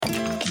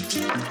All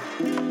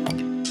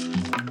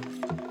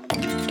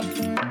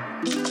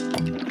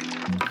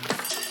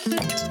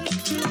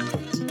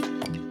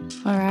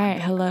right,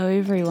 hello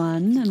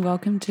everyone, and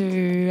welcome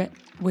to,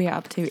 we're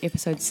up to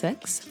episode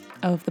 6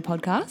 of the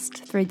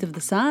podcast, Threads of the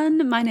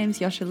Sun. My name's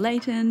Yosha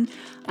Layton.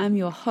 I'm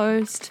your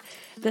host.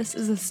 This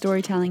is a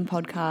storytelling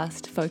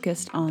podcast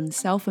focused on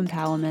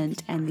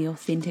self-empowerment and the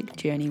authentic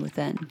journey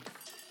within.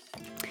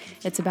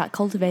 It's about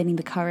cultivating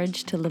the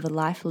courage to live a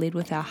life led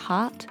with our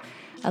heart,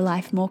 a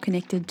life more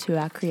connected to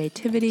our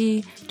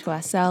creativity, to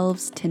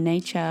ourselves, to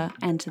nature,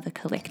 and to the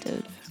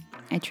collective.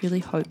 I truly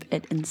hope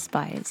it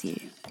inspires you.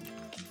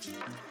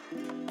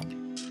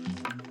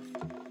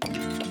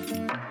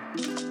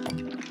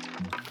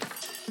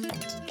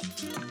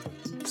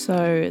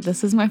 So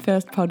this is my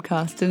first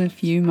podcast in a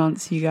few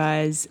months, you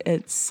guys.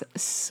 It's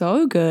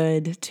so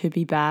good to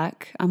be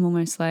back. I'm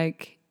almost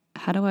like,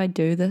 how do I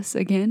do this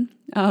again?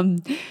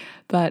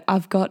 But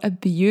I've got a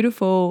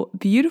beautiful,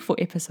 beautiful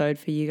episode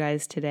for you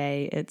guys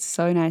today. It's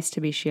so nice to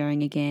be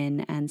sharing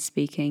again and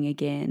speaking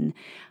again.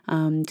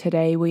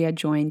 Today we are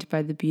joined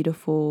by the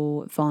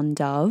beautiful Von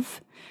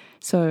Dove.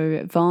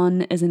 So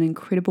Von is an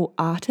incredible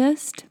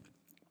artist,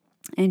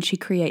 and she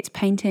creates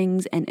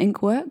paintings and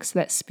ink works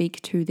that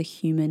speak to the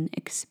human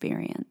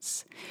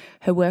experience.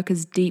 Her work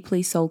is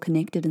deeply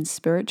soul-connected and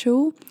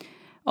spiritual,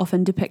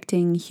 often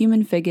depicting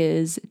human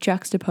figures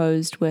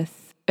juxtaposed with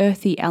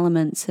earthy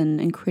elements and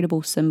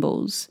incredible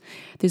symbols.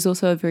 There's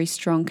also a very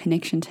strong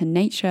connection to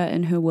nature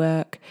in her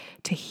work,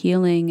 to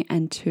healing,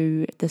 and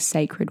to the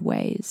sacred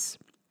ways.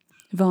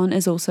 Von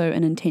is also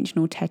an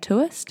intentional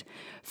tattooist,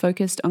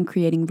 focused on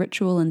creating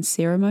ritual and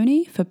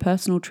ceremony for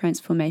personal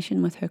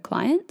transformation with her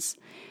clients.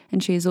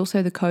 And she is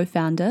also the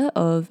co-founder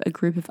of a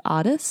group of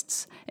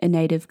artists, a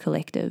Native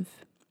Collective.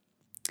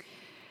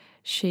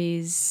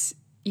 She's,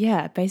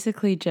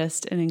 basically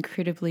just an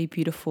incredibly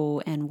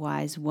beautiful and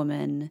wise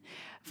woman.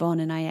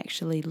 Von and I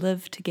actually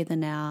live together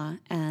now,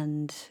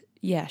 and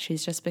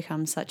she's just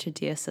become such a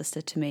dear sister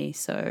to me.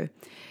 So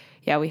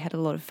we had a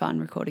lot of fun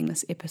recording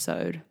this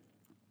episode.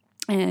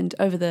 And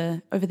over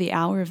the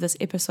hour of this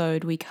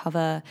episode, we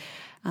cover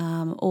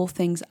all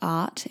things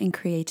art and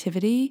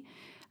creativity,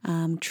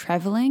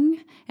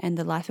 traveling, and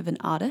the life of an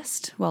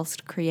artist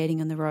whilst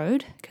creating on the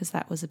road, because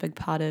that was a big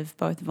part of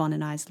both Von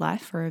and I's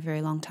life for a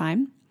very long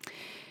time.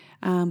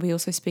 We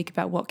also speak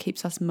about what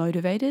keeps us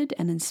motivated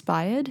and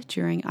inspired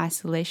during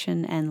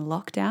isolation and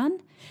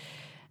lockdown,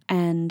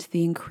 and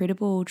the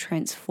incredible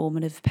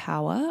transformative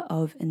power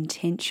of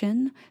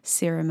intention,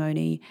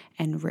 ceremony,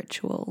 and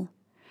ritual.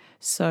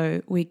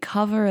 So we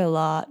cover a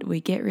lot,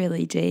 we get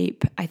really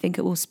deep. I think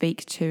it will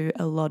speak to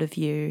a lot of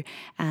you,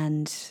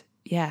 and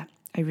I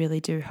really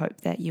do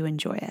hope that you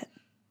enjoy it.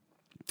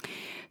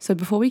 So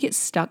before we get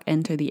stuck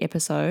into the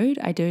episode,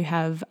 I do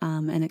have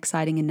an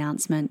exciting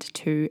announcement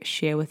to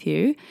share with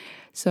you.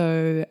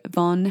 So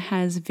Von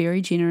has very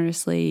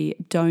generously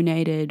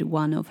donated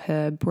one of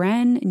her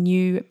brand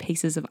new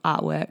pieces of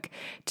artwork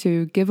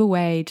to give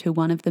away to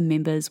one of the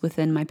members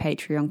within my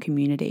Patreon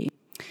community.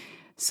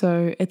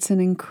 So it's an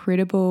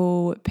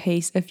incredible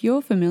piece. If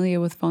you're familiar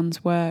with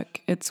Von's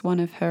work, it's one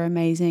of her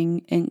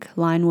amazing ink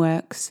line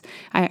works.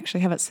 I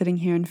actually have it sitting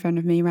here in front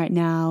of me right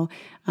now.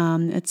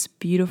 It's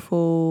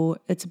beautiful.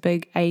 It's a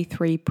big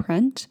A3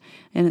 print,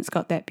 and it's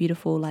got that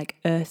beautiful, like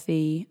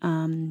earthy,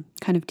 kind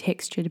of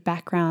textured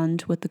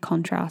background with the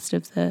contrast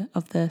of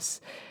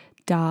this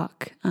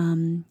dark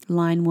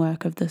line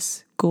work of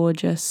this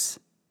gorgeous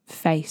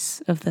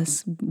face of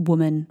this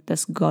woman,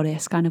 this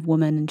goddess kind of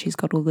woman, and she's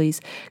got all these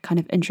kind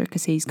of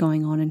intricacies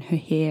going on in her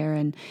hair,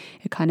 and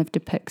it kind of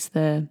depicts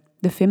the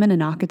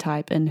feminine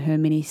archetype in her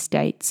many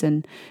states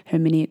and her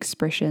many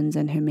expressions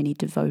and her many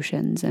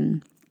devotions.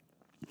 And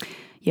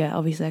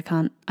obviously I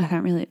can't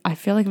really, I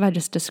feel like if I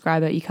just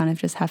describe it, you kind of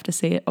just have to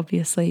see it,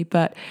 obviously,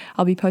 but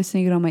I'll be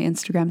posting it on my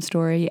Instagram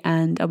story,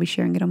 and I'll be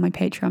sharing it on my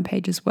Patreon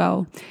page as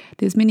well.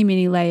 There's many,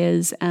 many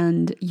layers,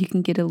 and you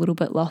can get a little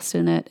bit lost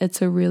in it.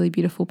 It's a really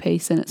beautiful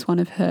piece, and it's one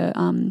of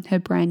her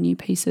brand new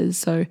pieces.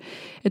 So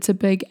it's a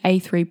big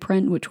A3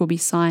 print, which will be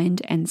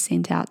signed and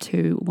sent out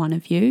to one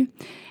of you,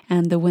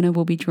 and the winner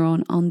will be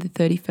drawn on the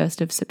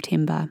 31st of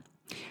September.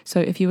 So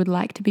if you would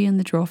like to be in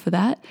the draw for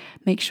that,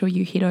 make sure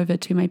you head over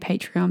to my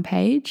Patreon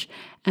page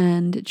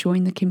and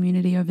join the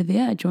community over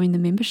there, join the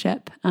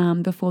membership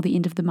before the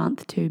end of the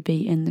month to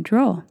be in the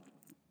draw.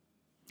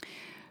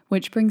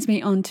 Which brings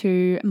me on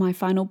to my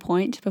final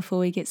point before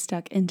we get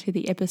stuck into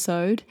the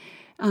episode,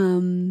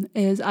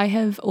 is I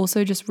have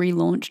also just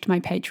relaunched my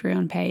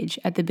Patreon page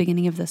at the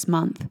beginning of this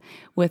month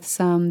with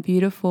some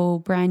beautiful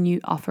brand new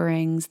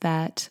offerings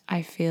that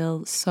I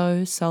feel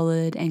so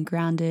solid and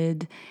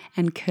grounded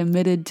and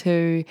committed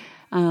to.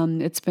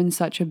 It's been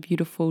such a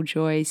beautiful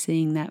joy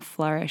seeing that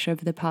flourish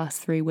over the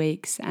past 3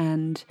 weeks,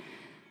 and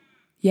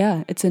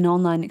it's an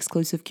online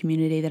exclusive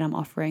community that I'm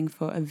offering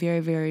for a very,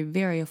 very,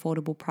 very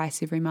affordable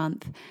price every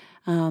month.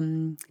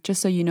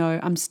 Just so you know,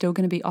 I'm still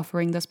going to be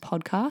offering this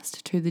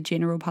podcast to the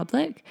general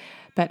public,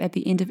 but at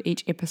the end of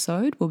each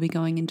episode, we'll be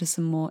going into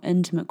some more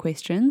intimate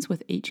questions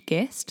with each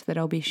guest that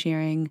I'll be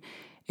sharing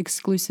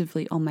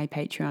exclusively on my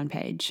Patreon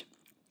page.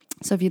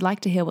 So if you'd like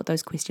to hear what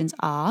those questions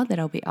are that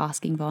I'll be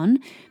asking Von,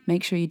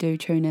 make sure you do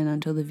tune in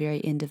until the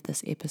very end of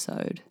this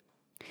episode.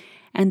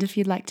 And if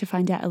you'd like to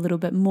find out a little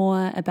bit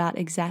more about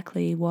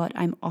exactly what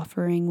I'm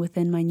offering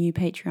within my new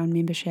Patreon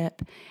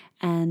membership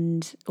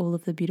and all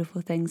of the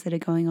beautiful things that are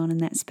going on in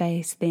that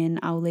space, then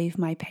I'll leave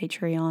my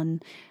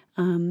Patreon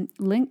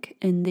link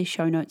in the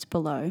show notes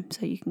below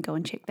so you can go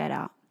and check that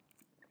out.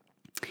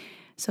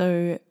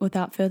 So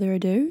without further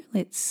ado,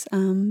 let's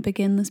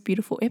begin this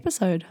beautiful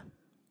episode.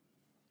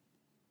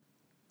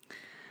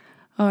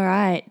 All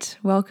right,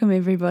 welcome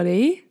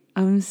everybody.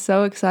 I'm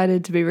so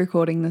excited to be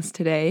recording this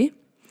today.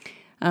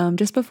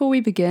 Just before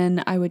we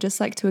begin, I would just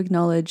like to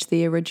acknowledge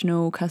the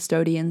original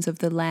custodians of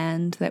the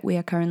land that we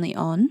are currently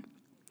on.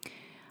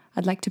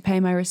 I'd like to pay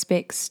my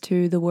respects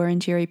to the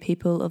Wurundjeri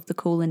people of the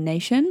Kulin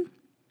Nation,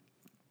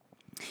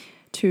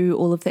 to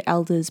all of the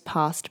elders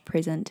past,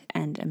 present,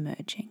 and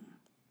emerging.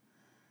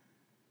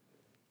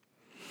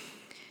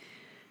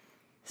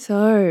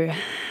 So,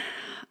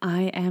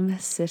 I am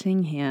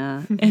sitting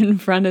here in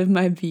front of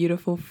my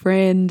beautiful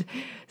friend,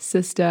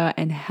 sister,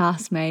 and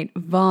housemate,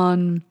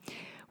 Von.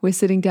 We're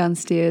sitting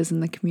downstairs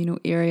in the communal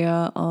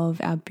area of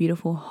our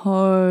beautiful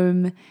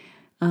home.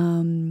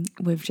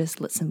 We've just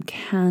lit some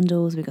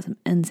candles. We've got some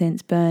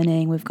incense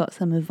burning. We've got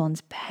some of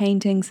Von's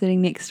paintings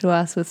sitting next to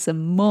us with some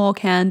more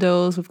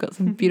candles. We've got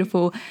some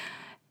beautiful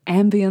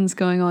ambience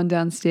going on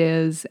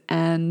downstairs.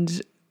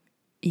 And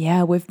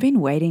yeah, we've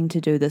been waiting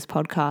to do this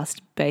podcast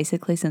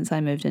basically since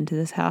I moved into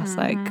this house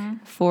like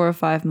 4 or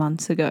 5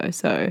 months ago.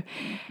 So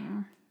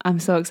I'm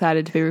so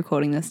excited to be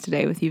recording this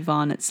today with you,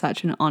 Von. It's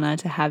such an honor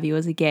to have you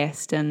as a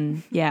guest.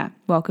 And yeah,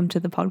 welcome to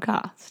the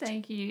podcast.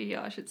 Thank you,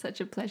 Yosh. It's such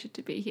a pleasure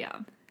to be here.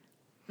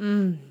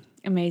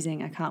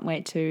 Amazing. I can't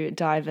wait to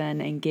dive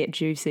in and get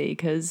juicy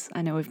because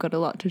I know we've got a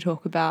lot to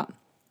talk about.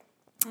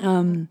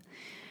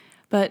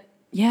 But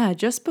yeah,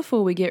 just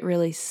before we get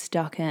really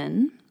stuck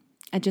in,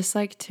 I'd just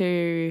like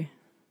to,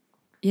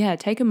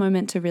 take a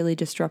moment to really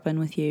just drop in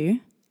with you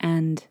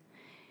and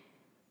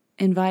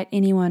invite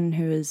anyone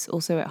who is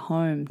also at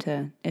home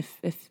to, if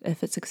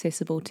it's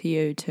accessible to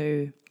you,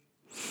 to,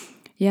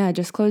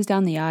 just close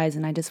down the eyes.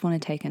 And I just want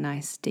to take a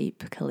nice,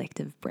 deep,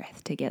 collective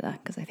breath together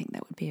because I think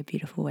that would be a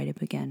beautiful way to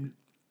begin.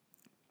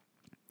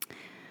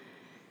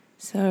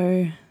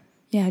 So,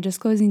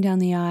 just closing down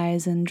the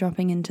eyes and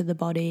dropping into the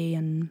body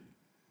and,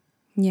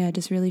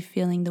 just really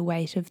feeling the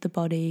weight of the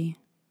body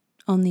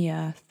on the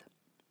earth.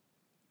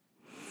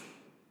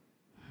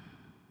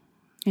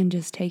 And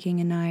just taking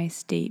a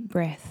nice, deep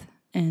breath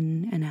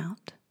in and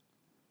out.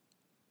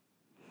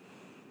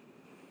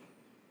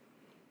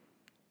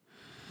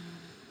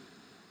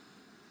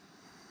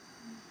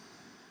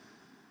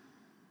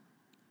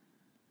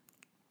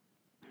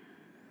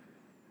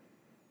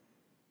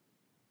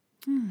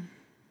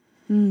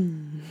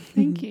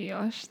 Thank you,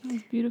 Yosh. That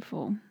was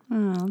beautiful.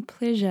 Oh,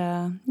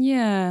 pleasure.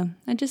 Yeah,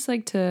 I'd just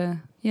like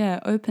to,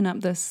 open up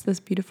this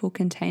beautiful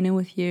container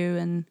with you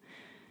and,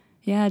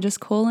 just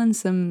call in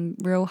some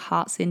real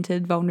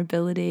heart-centered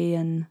vulnerability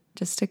and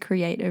just to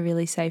create a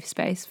really safe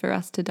space for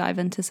us to dive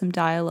into some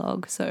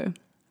dialogue. So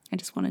I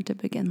just wanted to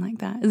begin like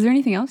that. Is there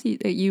anything else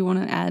that you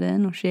want to add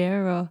in or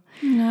share? Or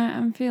No,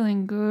 I'm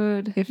feeling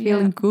good. You're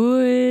feeling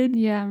good?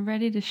 Yeah, I'm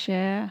ready to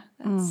share.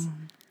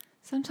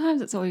 Sometimes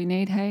that's all you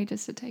need, hey,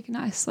 just to take a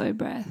nice slow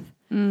breath.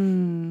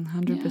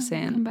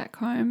 100%. Come back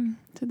home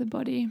to the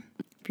body.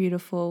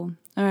 Beautiful.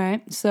 All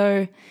right.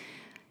 So,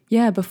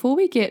 before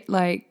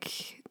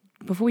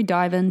we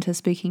dive into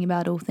speaking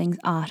about all things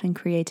art and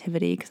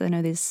creativity, because I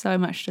know there's so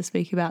much to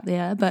speak about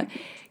there, but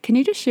can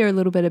you just share a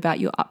little bit about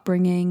your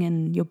upbringing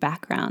and your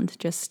background,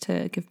 just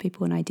to give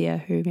people an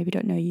idea who maybe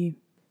don't know you?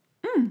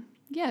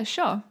 Yeah,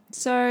 sure.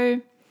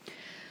 So,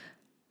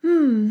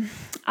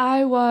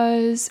 I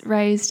was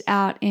raised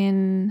out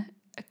in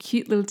a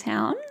cute little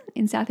town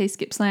in southeast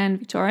Gippsland,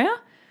 Victoria,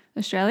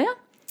 Australia.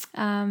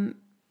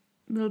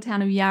 Little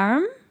town of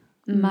Yarram.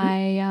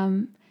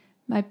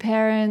 My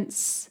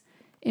parents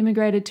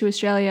immigrated to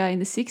Australia in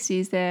the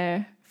 60s.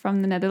 They're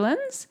from the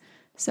Netherlands.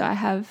 So I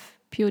have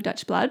pure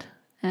Dutch blood.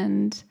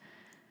 And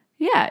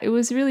it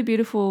was really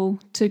beautiful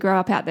to grow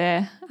up out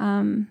there.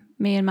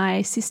 Me and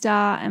my sister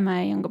and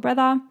my younger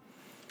brother.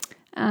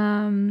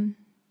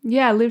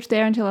 I lived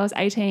there until I was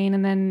 18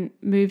 and then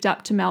moved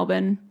up to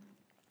Melbourne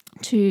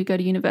to go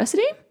to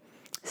university.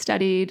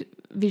 Studied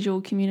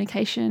visual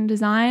communication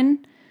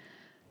design.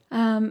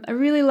 I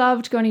really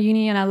loved going to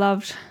uni and I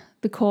loved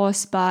the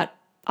course, but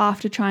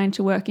after trying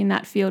to work in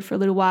that field for a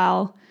little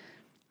while,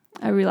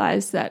 I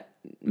realized that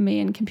me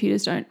and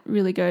computers don't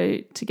really go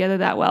together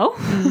that well.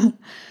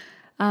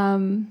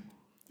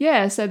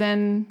 So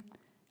then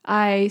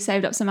I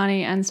saved up some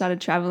money and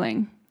started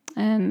traveling.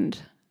 And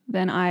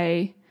then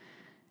I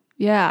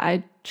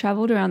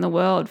traveled around the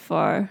world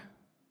for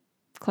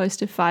close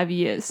to 5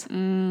 years.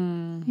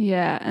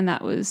 Yeah, and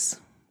that was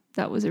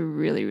a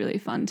really, really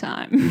fun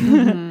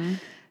time.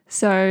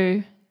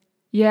 So,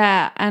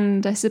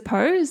 and I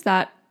suppose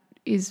that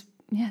is,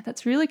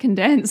 that's really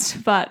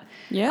condensed. But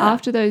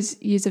after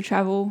those years of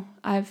travel,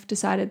 I've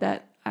decided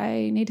that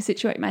I need to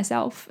situate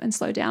myself and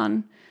slow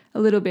down a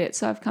little bit.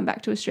 So I've come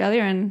back to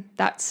Australia, and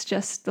that's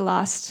just the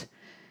last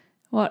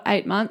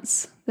 8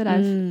 months that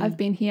I've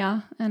been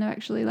here, and I'm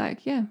actually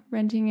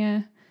renting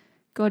a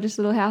gorgeous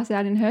little house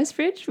out in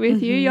Hurstbridge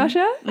with you,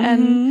 Yosha,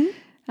 and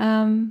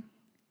a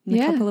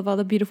couple of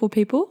other beautiful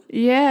people.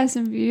 Yeah,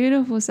 some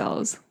beautiful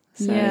souls.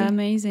 So, yeah,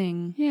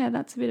 amazing. Yeah,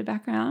 that's a bit of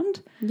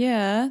background.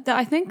 Yeah,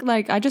 I think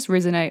I just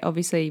resonate.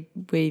 Obviously,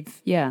 we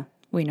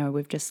know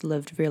we've just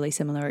lived really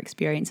similar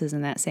experiences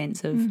in that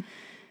sense of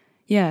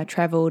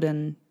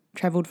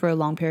traveled for a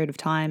long period of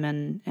time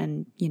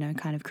and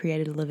kind of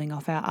created a living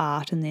off our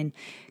art, and then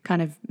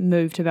kind of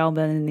moved to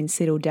Melbourne and then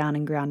settled down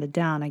and grounded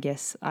down. I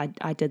guess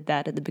I did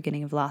that at the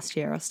beginning of last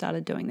year. I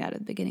started doing that at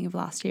the beginning of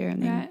last year,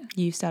 and then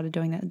you started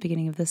doing that at the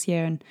beginning of this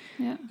year. And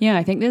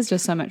I think there's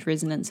just so much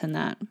resonance in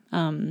that,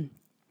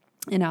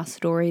 in our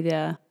story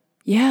there.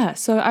 Yeah,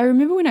 so I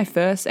remember when I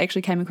first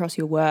actually came across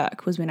your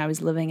work was when I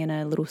was living in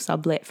a little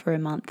sublet for a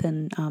month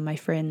in my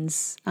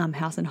friend's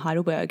house in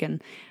Heidelberg,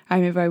 and I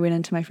remember I went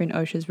into my friend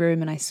Osha's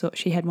room and I saw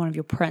she had one of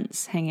your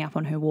prints hanging up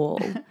on her wall,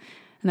 and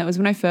that was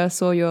when I first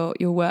saw your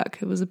work.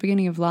 It was the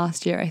beginning of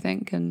last year, I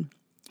think, and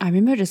I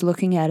remember just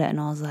looking at it and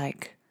I was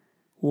like,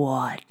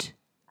 what?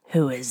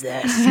 Who is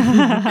this?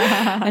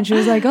 And she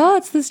was like, oh,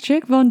 it's this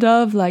chick Von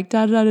Dove, like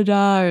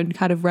da-da-da-da, and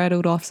kind of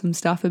rattled off some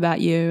stuff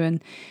about you.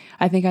 And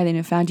I think I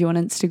then found you on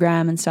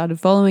Instagram and started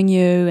following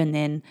you, and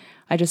then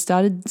I just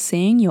started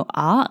seeing your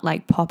art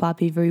like pop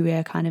up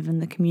everywhere kind of in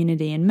the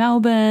community in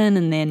Melbourne.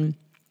 And then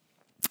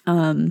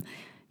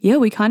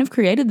we kind of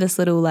created this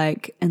little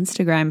like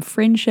Instagram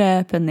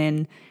friendship, and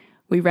then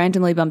we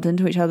randomly bumped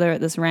into each other at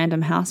this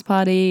random house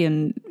party,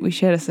 and we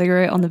shared a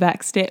cigarette on the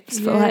back steps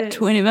for like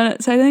 20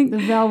 minutes, I think. The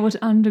Velvet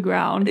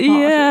Underground party.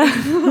 Yeah.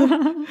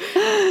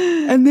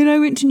 And then I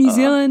went to New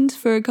Zealand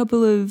for a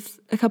couple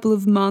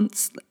of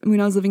months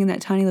when I was living in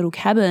that tiny little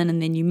cabin, and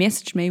then you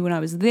messaged me when I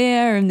was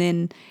there, and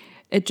then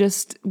it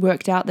just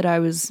worked out that I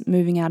was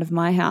moving out of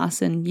my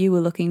house and you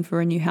were looking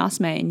for a new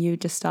housemate, and you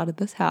just started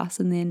this house,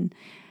 and then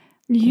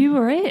you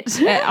were it.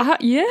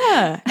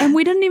 Yeah. And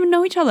we didn't even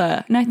know each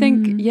other. And I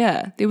think,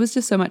 there was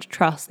just so much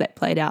trust that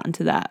played out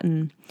into that.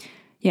 And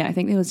I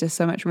think there was just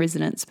so much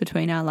resonance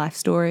between our life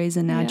stories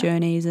and our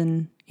journeys.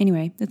 And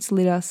anyway, it's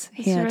led us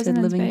here to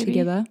living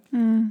together.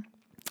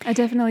 I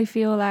definitely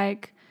feel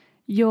like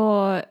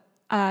your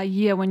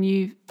year when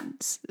you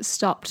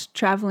stopped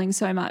traveling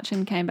so much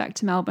and came back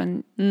to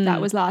Melbourne, that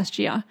was last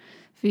year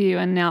for you.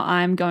 And now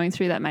I'm going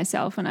through that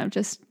myself, and I've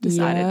just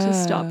decided to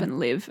stop and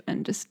live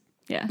and just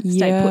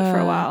stay put for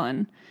a while.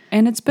 And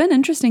it's been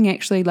interesting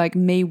actually, like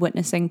me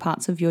witnessing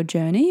parts of your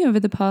journey over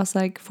the past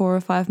like 4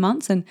 or 5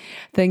 months and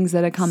things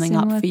that are coming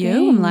up for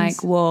you. I'm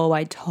like, whoa,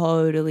 I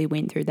totally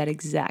went through that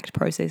exact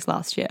process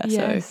last year.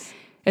 Yes. So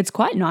it's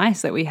quite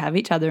nice that we have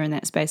each other in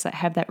that space, like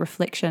have that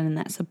reflection and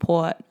that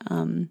support.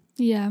 I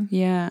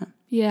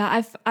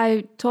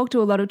talk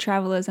to a lot of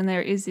travelers, and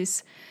there is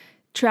this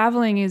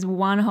traveling is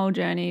one whole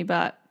journey,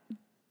 but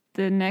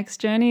the next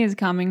journey is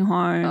coming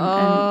home,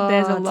 and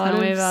there's a lot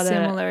of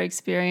similar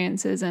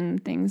experiences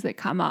and things that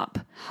come up.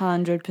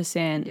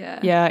 100%.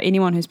 Yeah,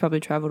 anyone who's probably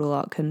traveled a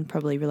lot can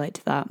probably relate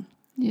to that.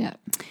 Yeah.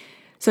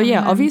 So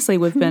obviously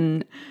we've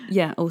been,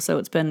 also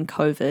it's been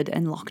COVID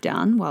and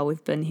lockdown while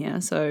we've been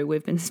here. So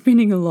we've been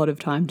spending a lot of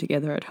time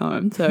together at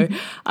home. So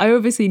I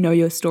obviously know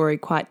your story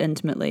quite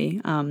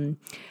intimately.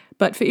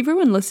 But for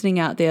everyone listening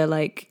out there,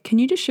 like, can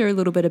you just share a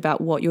little bit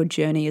about what your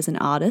journey as an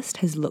artist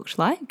has looked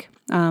like?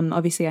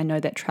 Obviously, I know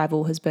that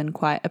travel has been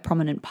quite a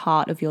prominent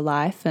part of your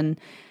life, and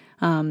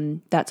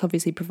that's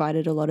obviously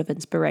provided a lot of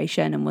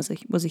inspiration and was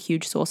a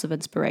huge source of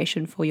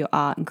inspiration for your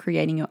art and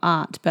creating your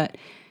art. But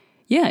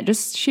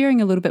just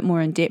sharing a little bit more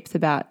in depth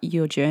about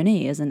your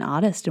journey as an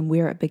artist and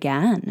where it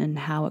began and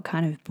how it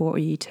kind of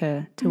brought you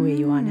to where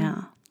you are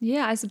now.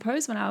 Yeah, I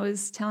suppose when I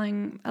was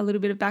telling a little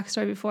bit of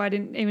backstory before, I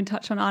didn't even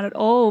touch on art at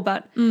all,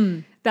 but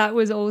that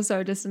was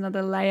also just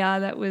another layer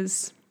that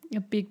was a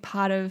big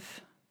part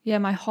of,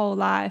 my whole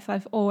life.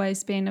 I've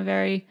always been a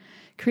very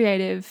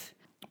creative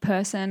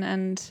person,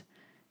 and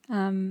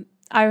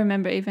I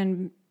remember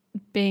even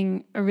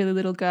being a really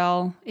little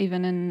girl,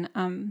 even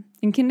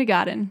in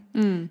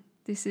kindergarten.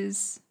 This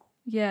is,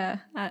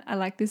 I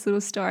like this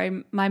little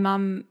story. My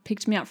mum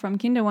picked me up from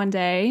kinder one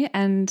day,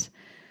 and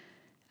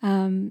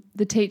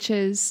the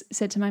teachers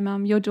said to my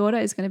mum, your daughter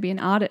is going to be an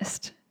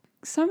artist.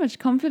 So much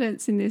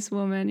confidence in this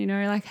woman,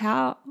 like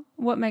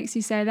what makes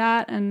you say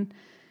that? And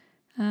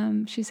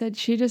she said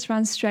she just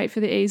runs straight for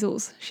the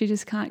easels. She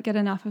just can't get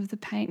enough of the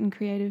paint and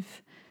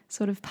creative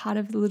sort of part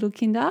of the little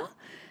kinder.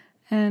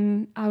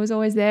 And I was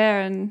always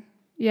there, and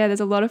there's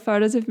a lot of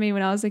photos of me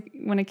when I was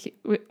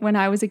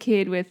a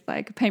kid with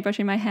like a paintbrush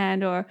in my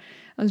hand, or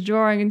I was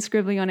drawing and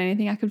scribbling on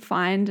anything I could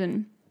find.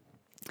 And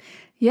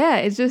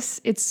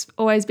it's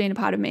always been a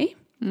part of me.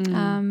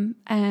 And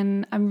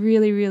I'm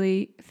really,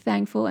 really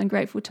thankful and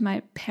grateful to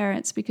my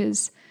parents,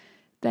 because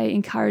they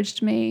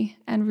encouraged me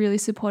and really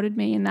supported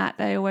me in that.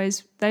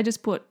 They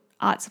just put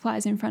art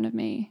supplies in front of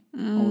me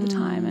all the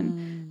time,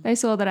 and they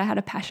saw that I had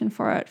a passion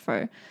for it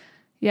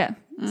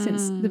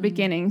since the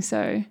beginning.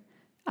 So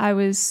I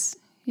was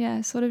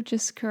sort of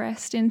just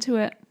caressed into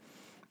it.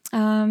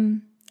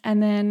 And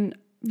then,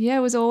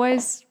 was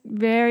always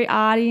very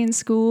arty in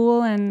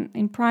school and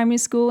in primary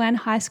school and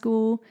high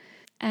school.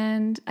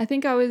 And I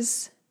think it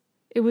was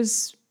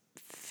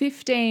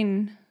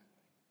 15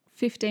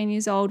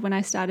 years old when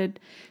I started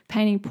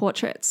painting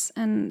portraits.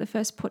 And the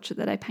first portrait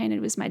that I painted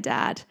was my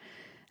dad.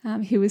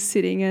 He was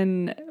sitting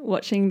and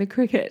watching the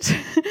cricket.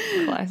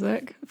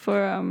 Classic.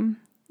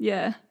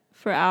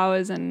 For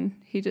hours, and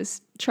he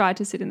just tried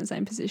to sit in the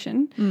same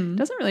position.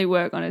 Doesn't really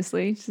work,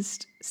 honestly,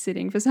 just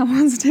sitting for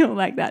someone still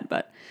like that.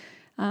 But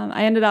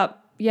I ended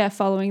up,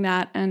 following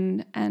that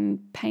and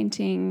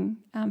painting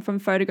from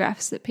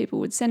photographs that people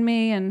would send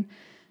me. And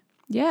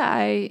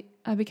I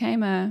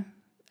became a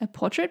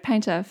portrait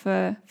painter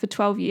for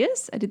 12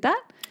 years. I did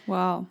that.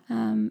 Wow.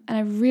 And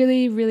I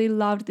really, really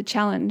loved the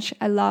challenge.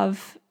 I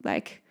love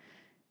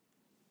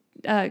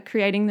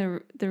creating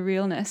the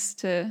realness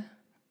to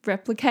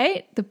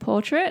replicate the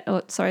portrait,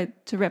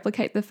 to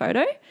replicate the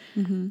photo.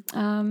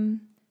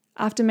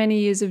 After many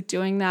years of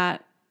doing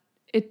that,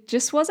 it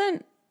just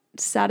wasn't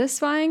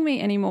satisfying me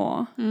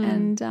anymore.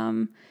 And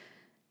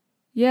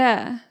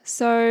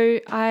so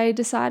I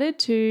decided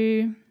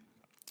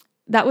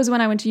that was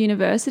when I went to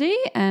university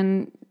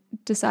and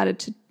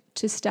decided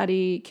to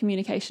study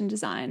communication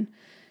design,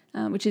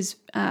 which is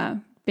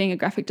being a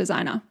graphic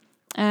designer.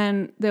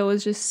 And there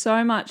was just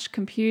so much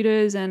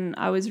computers, and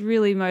I was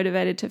really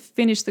motivated to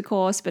finish the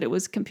course, but it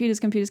was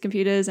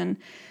computers. And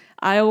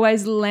I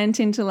always lent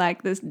into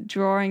like this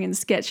drawing and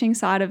sketching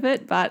side of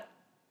it. But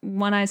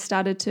when I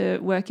started to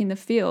work in the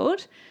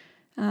field,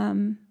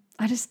 I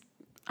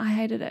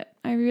hated it.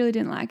 I really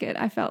didn't like it.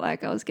 I felt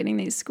like I was getting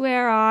these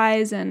square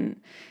eyes, and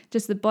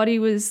just the body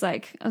was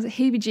like, I was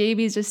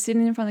heebie-jeebies just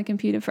sitting in front of the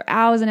computer for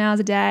hours and hours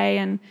a day.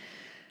 And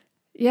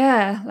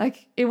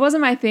it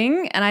wasn't my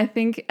thing. And I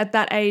think at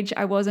that age,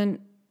 I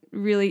wasn't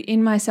really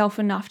in myself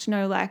enough to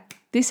know, like,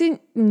 this is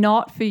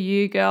not for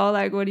you, girl.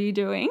 Like, what are you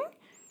doing?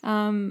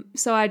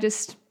 So I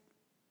just,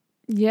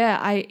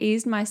 I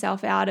eased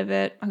myself out of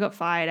it. I got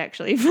fired,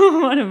 actually,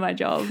 from one of my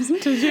jobs.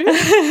 Did you?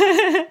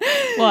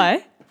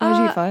 Why? Why did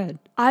you get fired?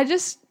 I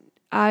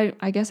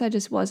guess I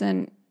just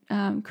wasn't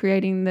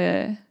creating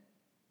the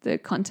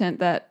content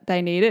that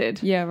they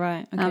needed. Yeah,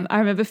 right. Okay. I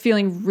remember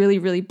feeling really,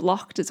 really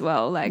blocked as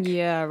well. Like,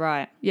 yeah,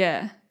 right.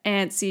 Yeah,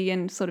 antsy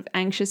and sort of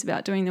anxious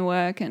about doing the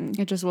work. And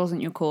it just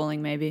wasn't your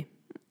calling, maybe.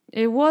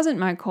 It wasn't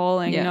my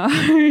calling,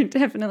 no,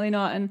 definitely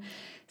not. And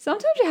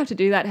sometimes you have to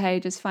do that, hey,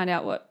 just find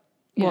out what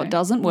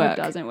doesn't work.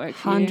 What doesn't work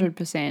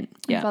 100%.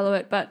 Yeah. Follow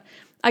it. But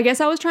I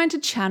guess I was trying to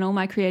channel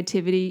my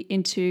creativity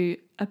into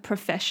a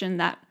profession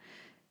that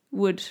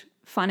would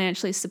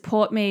financially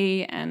support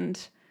me,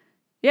 and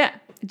it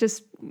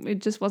just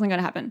wasn't going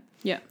to happen.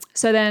 Yeah.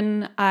 So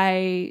then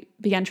I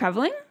began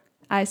traveling.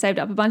 I saved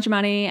up a bunch of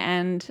money,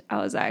 and I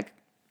was like,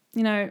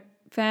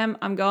 fam,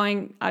 I'm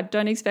going.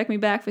 Don't expect me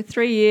back for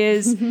 3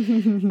 years.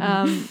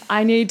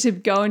 I need to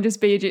go and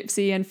just be a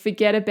gypsy and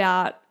forget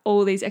about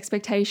all these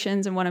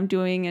expectations and what I'm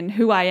doing and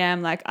who I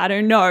am. Like, I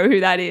don't know who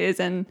that is.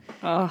 And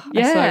I so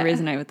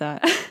resonate with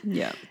that.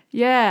 Yeah.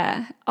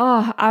 Yeah.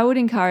 Oh, I will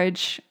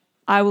encourage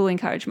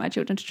my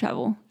children to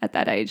travel at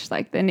that age.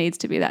 Like, there needs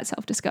to be that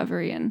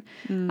self-discovery. And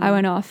I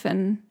went off,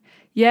 and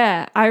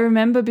I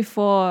remember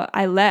before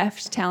I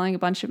left telling a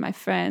bunch of my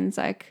friends,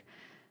 like,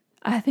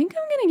 I think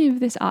I'm going to give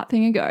this art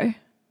thing a go.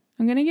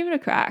 I'm going to give it a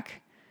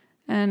crack.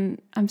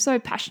 And I'm so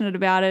passionate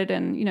about it.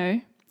 And,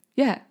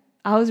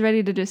 I was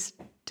ready to just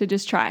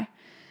try.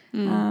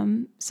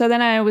 So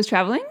then I was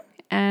traveling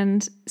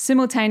and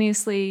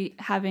simultaneously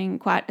having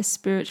quite a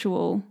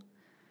spiritual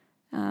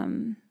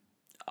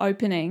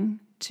opening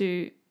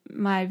to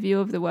my view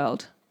of the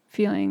world,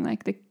 feeling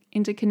like the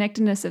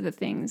interconnectedness of the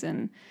things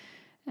and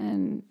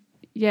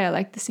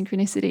like the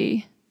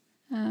synchronicity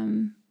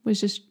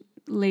was just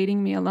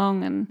leading me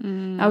along,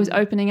 and I was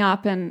opening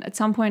up. And at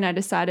some point I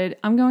decided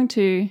I'm going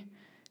to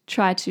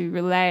try to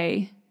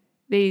relay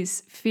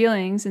these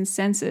feelings and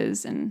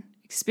senses and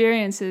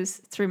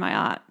experiences through my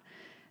art.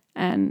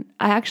 And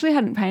I actually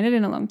hadn't painted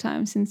in a long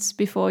time, since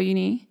before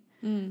uni.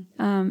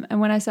 And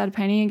when I started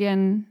painting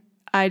again,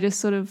 I just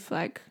sort of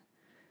I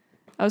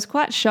was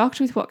quite shocked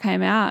with what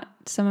came out.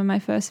 Some of my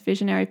first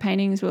visionary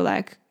paintings were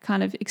like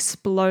kind of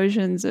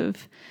explosions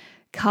of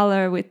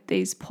color with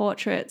these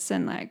portraits,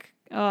 and it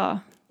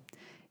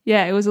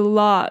was a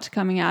lot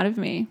coming out of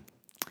me.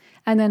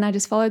 And then I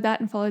just followed that,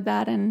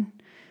 and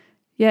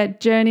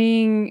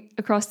journeying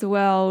across the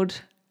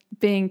world,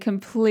 being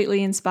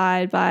completely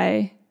inspired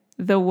by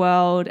the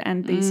world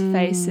and these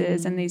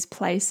faces and these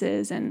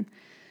places. And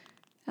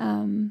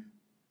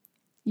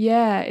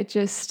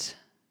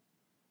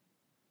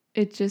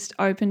it just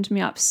opened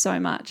me up so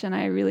much, and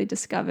I really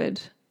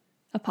discovered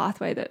a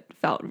pathway that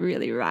felt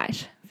really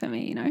right for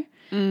me,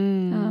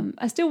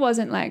 I still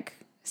wasn't like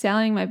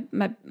selling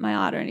my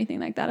art or anything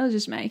like that. I was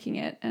just making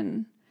it,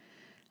 and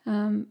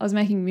I was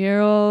making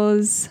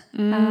murals.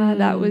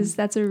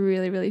 That's a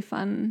really, really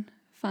fun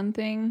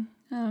thing.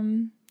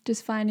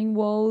 Just finding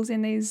walls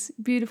in these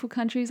beautiful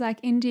countries like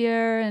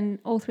India and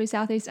all through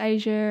Southeast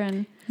Asia.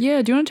 And do you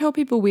want to tell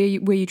people where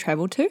you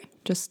traveled to?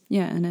 Just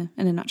in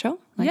a nutshell.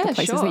 Like the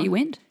places that you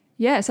went?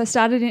 Yes, I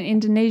started in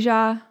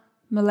Indonesia,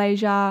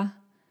 Malaysia,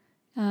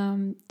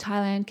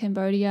 Thailand,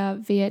 Cambodia,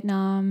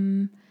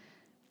 Vietnam,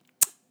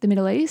 the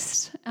Middle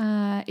East,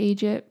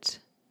 Egypt,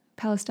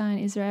 Palestine,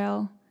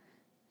 Israel,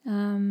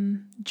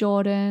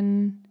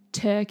 Jordan,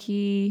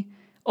 Turkey,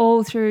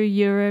 all through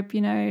Europe,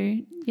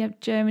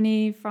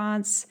 Germany,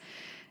 France,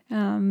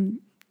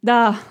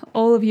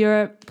 all of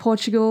Europe,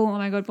 Portugal, oh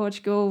my God,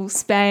 Portugal,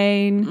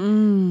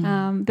 Spain,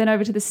 then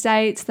over to the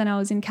States, then I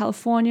was in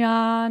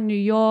California, New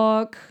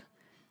York.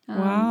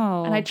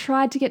 Wow. And I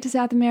tried to get to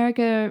South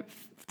America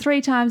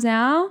 3 times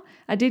now.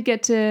 I did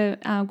get to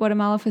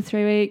Guatemala for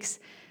 3 weeks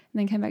and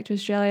then came back to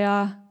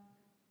Australia.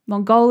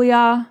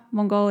 Mongolia.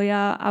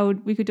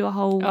 We could do a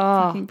whole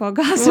fucking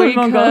podcast on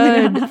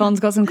Mongolia. Von's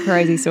got some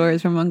crazy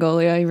stories from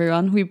Mongolia,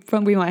 everyone. We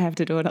might have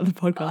to do another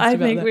podcast I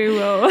about think that. we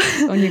will.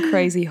 On your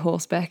crazy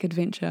horseback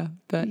adventure.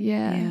 But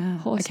yeah,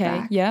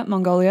 horseback. Okay, yeah,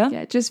 Mongolia.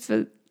 Yeah, just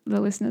for the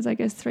listeners, I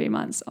guess 3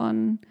 months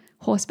on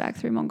horseback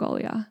through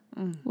Mongolia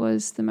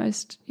was the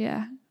most,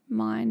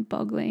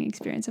 mind-boggling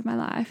experience of my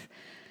life.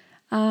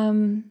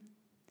 And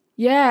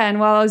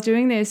while I was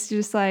doing this,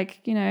 just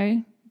like,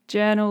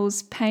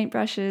 journals,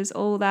 paintbrushes,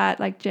 all that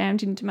like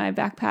jammed into my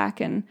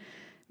backpack and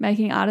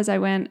making art as I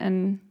went.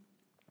 And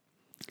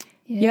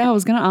I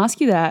was going to ask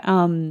you that.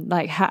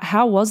 Like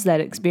how was that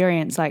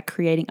experience, like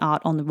creating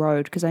art on the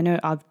road? Because I know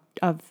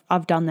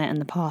I've done that in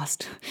the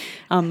past,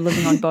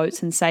 living on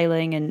boats and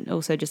sailing, and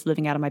also just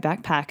living out of my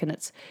backpack, and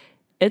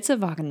it's a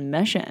fucking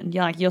mission.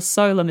 You're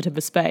so limited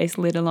with space,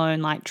 let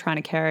alone like trying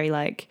to carry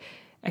like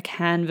a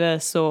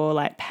canvas or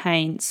like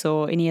paints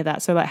or any of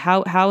that. So like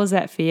how was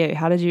that for you?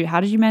 How did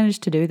you manage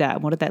to do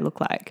that? What did that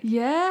look like?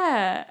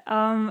 Yeah.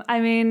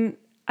 I mean,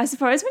 I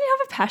suppose when you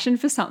have a passion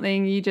for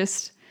something, you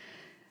just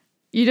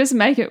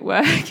make it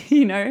work,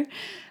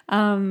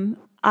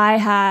 I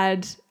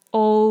had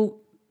all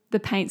the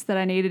paints that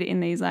I needed in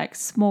these like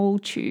small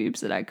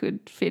tubes that I could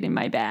fit in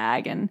my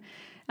bag, and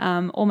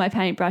all my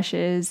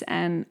paintbrushes,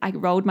 and I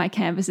rolled my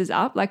canvases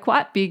up, like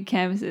quite big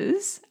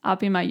canvases,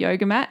 up in my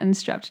yoga mat and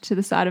strapped it to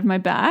the side of my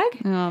bag.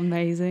 Oh,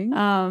 amazing.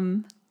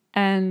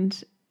 And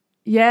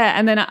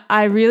then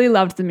I really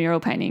loved the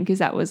mural painting because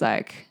that was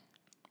like,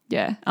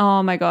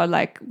 oh my God,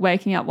 like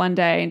waking up one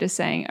day and just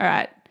saying, all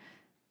right,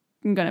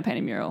 I'm going to paint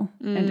a mural,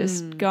 and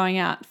just going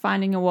out,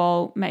 finding a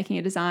wall, making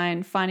a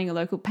design, finding a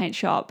local paint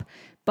shop,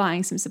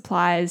 buying some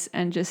supplies,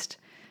 and just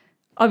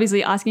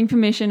obviously asking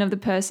permission of the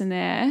person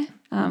there.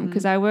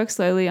 Because I work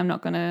slowly, I'm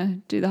not going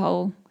to do the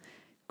whole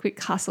quick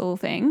hustle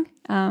thing,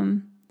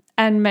 and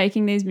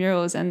making these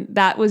murals. And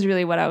that was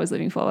really what I was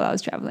living for while I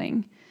was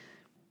traveling.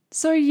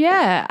 So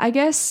I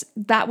guess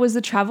that was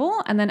the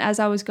travel. And then as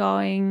I was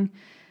going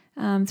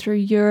through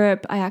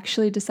Europe, I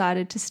actually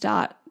decided to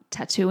start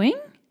tattooing,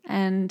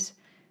 and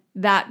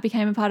that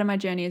became a part of my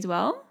journey as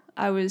well.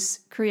 I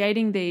was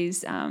creating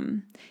these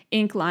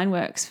ink line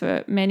works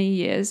for many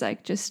years,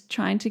 like just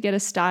trying to get a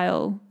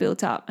style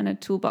built up and a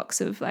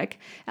toolbox of like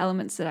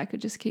elements that I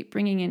could just keep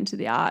bringing into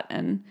the art.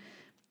 And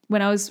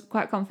when I was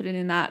quite confident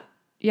in that,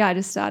 I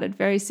just started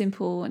very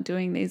simple and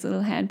doing these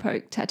little hand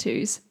poke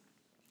tattoos.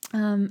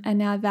 And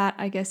now that,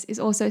 I guess, is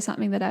also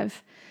something that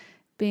I've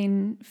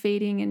been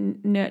feeding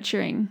and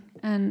nurturing,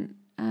 and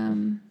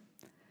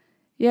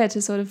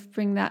to sort of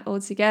bring that all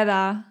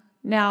together.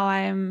 Now I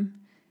am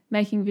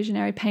making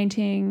visionary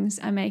paintings.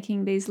 I'm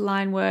making these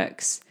line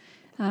works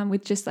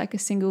with just like a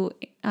single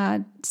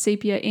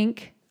sepia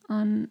ink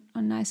on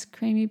nice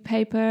creamy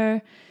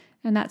paper.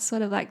 And that's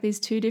sort of like these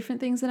 2 different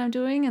things that I'm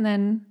doing, and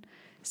then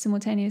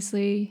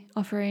simultaneously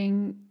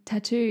offering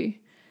tattoo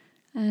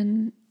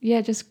and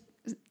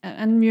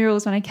and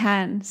murals when I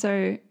can.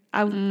 So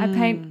I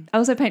paint. I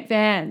also paint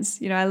vans.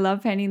 I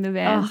love painting the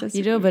vans. Oh,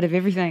 you do a bit of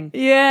everything.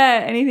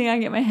 Yeah, anything I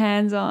can get my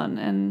hands on.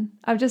 And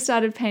I've just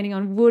started painting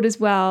on wood as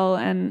well.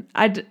 And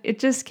it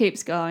just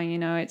keeps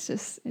going.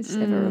 It's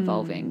ever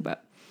evolving.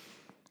 But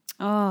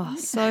oh,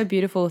 so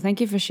beautiful.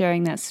 Thank you for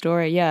sharing that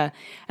story. Yeah,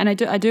 and I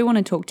do want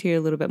to talk to you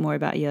a little bit more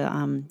about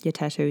your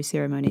tattoo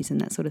ceremonies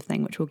and that sort of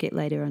thing, which we'll get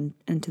later on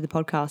into the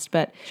podcast.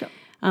 But sure.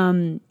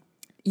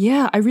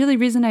 I really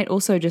resonate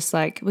also just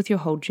like with your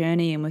whole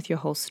journey and with your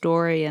whole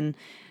story. And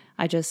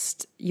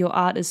your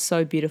art is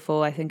so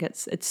beautiful. I think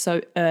it's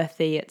so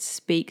earthy. It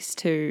speaks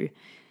to,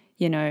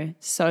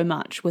 so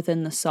much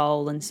within the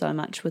soul and so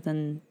much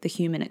within the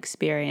human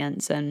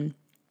experience. And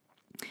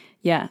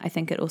I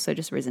think it also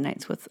just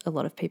resonates with a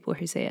lot of people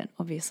who see it,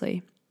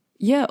 obviously.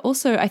 Yeah,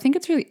 also, I think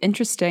it's really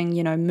interesting,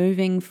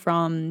 moving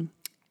from,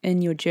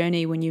 in your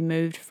journey when you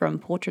moved from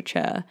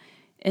portraiture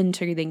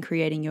into then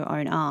creating your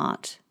own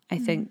art. I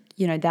think,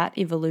 that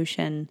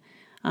evolution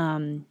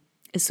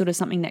is sort of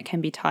something that can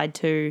be tied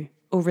to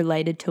or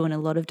related to in a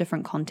lot of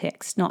different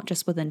contexts, not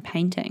just within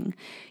painting.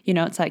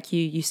 It's like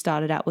you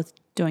started out with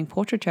doing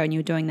portraiture and you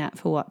were doing that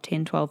for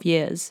 10, 12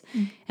 years.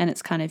 And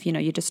it's kind of,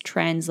 you're just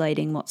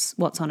translating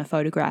what's on a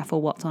photograph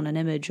or what's on an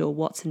image or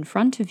what's in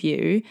front of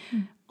you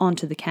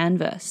onto the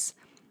canvas.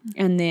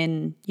 And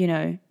then,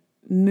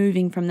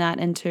 moving from that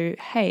into,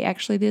 hey,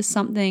 actually there's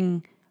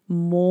something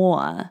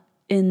more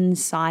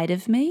inside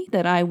of me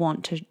that I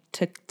want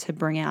to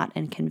bring out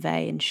and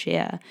convey and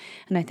share.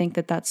 And I think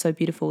that that's so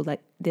beautiful.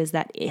 Like there's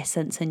that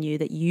essence in you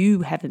that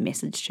you have a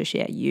message to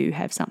share. You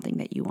have something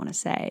that you want to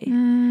say.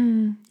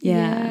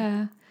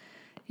 Yeah.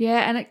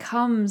 And it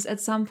comes at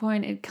some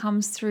point, it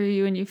comes through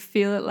you and you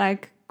feel it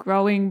like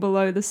growing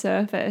below the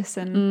surface.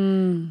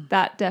 And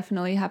that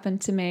definitely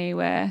happened to me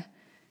where,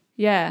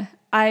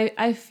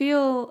 I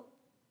feel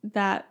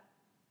that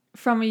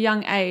from a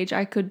young age,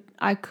 I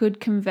could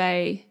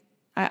convey,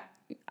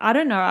 I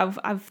don't know,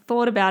 I've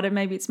thought about it,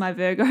 maybe it's my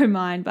Virgo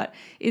mind, but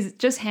is it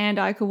just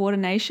hand-eye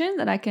coordination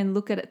that I can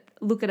look at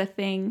a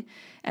thing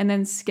and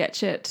then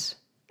sketch it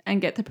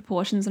and get the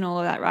proportions and all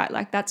of that right?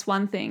 Like that's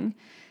one thing.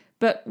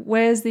 But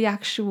where's the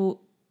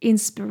actual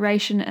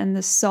inspiration and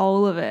the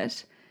soul of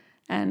it?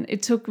 And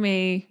it took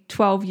me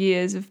 12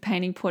 years of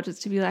painting portraits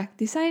to be like,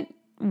 this ain't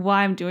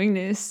why I'm doing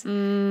this.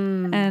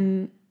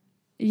 And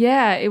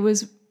yeah, it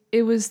was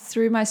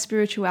through my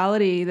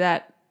spirituality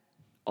that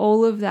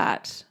all of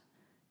that,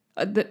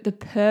 the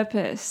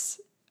purpose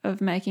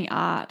of making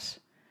art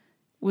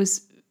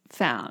was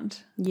found.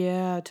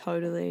 Yeah,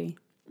 totally.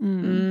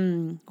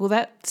 Well,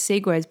 that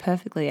segues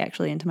perfectly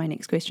actually into my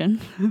next question.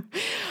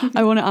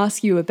 I want to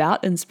ask you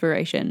about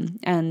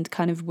inspiration and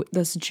kind of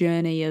this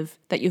journey of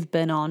that you've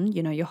been on,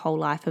 you know, your whole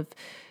life of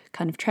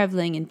kind of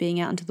traveling and being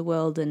out into the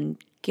world and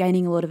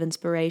gaining a lot of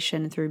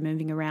inspiration through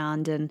moving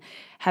around and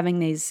having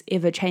these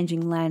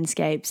ever-changing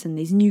landscapes and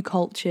these new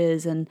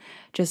cultures and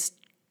just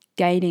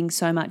gaining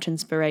so much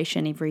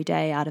inspiration every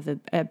day out of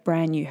a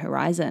brand new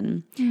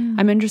horizon.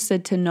 I'm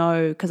interested to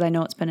know, because I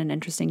know it's been an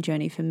interesting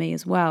journey for me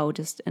as well,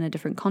 just in a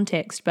different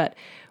context, but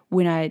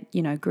when I,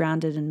 you know,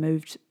 grounded and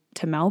moved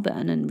to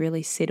Melbourne and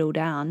really settled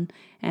down,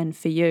 and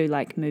for you,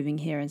 like moving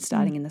here and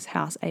starting in this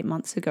house 8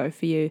 months ago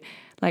for you,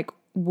 like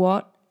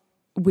where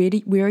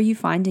are you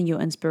finding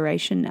your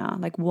inspiration now?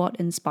 Like what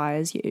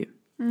inspires you?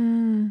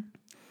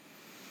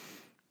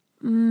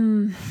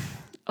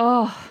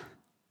 Oh,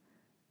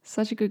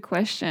 such a good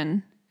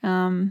question.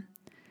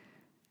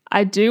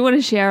 I do want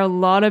to share a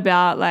lot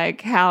about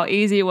like how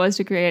easy it was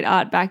to create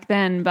art back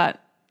then, but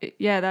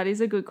yeah, that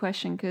is a good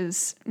question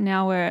because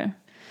now we're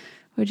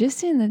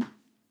just in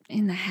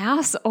the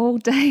house all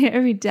day,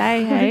 every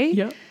day, hey?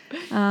 Yep.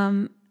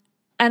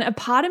 And a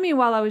part of me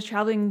while I was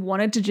traveling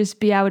wanted to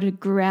just be able to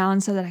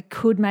ground so that I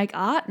could make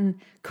art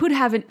and could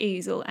have an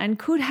easel and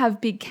could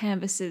have big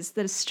canvases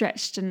that are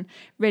stretched and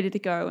ready to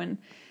go and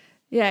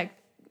yeah,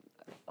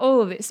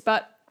 all of this.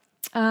 But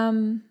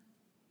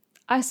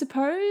I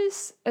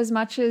suppose as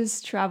much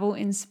as travel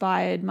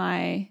inspired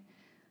my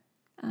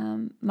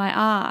my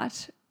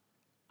art,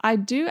 I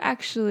do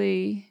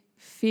actually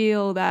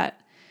feel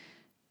that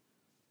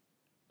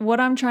what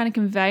I'm trying to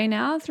convey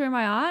now through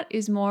my art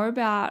is more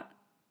about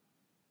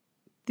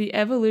the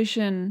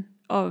evolution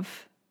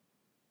of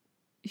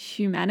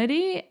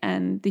humanity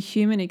and the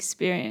human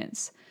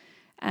experience.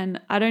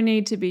 And I don't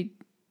need to be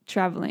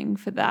traveling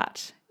for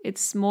that.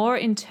 It's more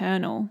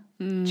internal,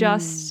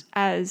 just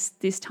as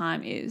this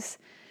time is.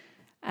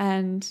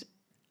 And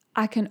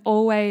I can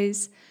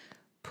always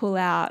pull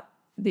out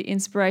the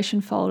inspiration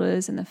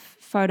folders and the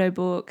photo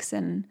books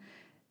and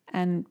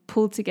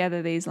pull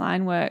together these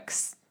line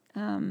works.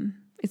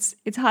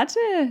 It's hard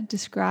to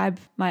describe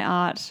my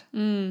art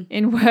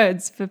in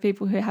words for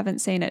people who haven't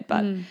seen it,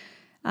 but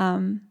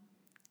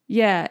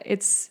yeah,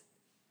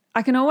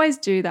 I can always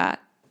do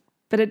that,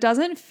 but it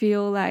doesn't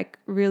feel like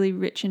really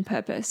rich in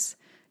purpose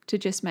to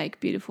just make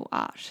beautiful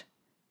art.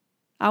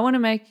 I want to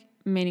make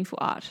meaningful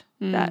art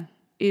that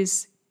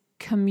is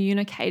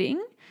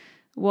communicating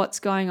what's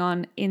going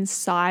on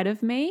inside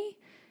of me.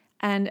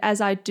 And as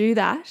I do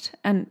that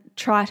and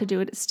try to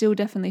do it, it still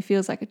definitely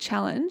feels like a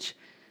challenge.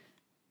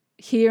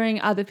 Hearing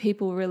other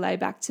people relay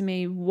back to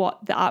me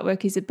what the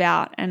artwork is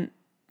about and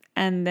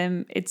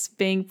then it's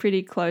being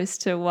pretty close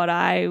to what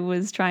I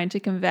was trying to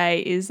convey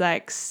is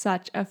like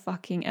such a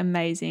fucking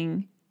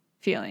amazing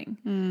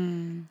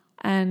feeling.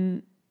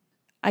 And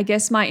I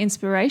guess my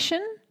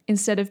inspiration,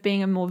 instead of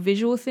being a more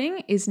visual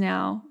thing, is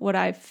now what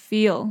I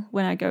feel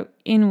when I go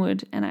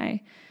inward and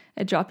I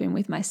drop in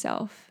with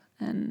myself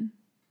and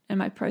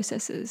my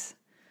processes.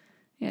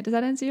 Yeah, does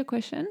that answer your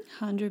question?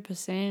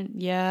 100%.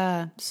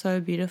 Yeah, so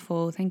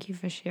beautiful. Thank you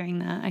for sharing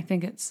that. I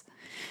think it's,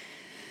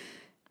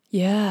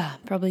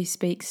 probably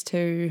speaks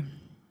to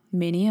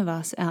many of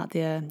us out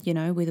there, you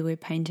know, whether we're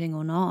painting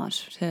or not,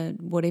 to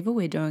whatever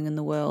we're doing in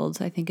the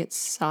world. I think it's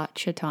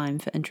such a time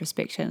for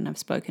introspection. And I've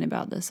spoken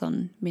about this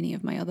on many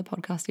of my other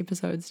podcast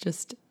episodes,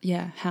 just,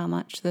 how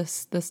much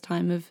this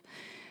time of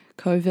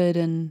COVID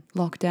and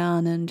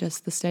lockdown and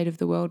just the state of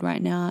the world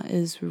right now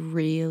is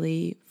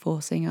really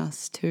forcing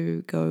us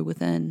to go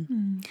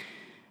within.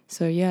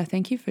 So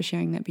thank you for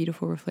sharing that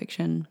beautiful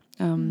reflection.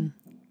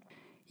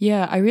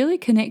 I really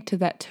connect to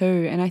that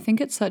too. And I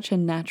think it's such a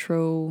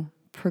natural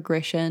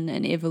progression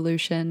and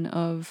evolution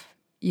of,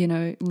 you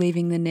know,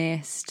 leaving the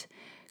nest,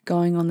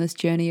 going on this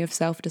journey of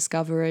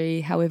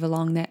self-discovery, however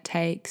long that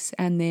takes.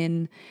 And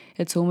then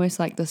it's almost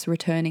like this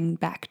returning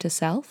back to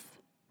self,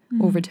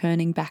 or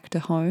returning back to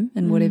home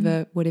in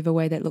whatever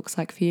way that looks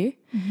like for you.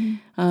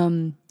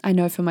 I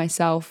know for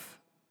myself,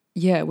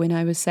 when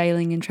I was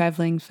sailing and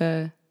traveling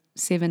for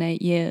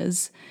 7-8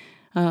 years,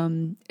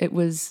 it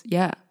was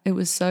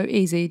so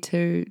easy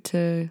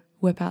to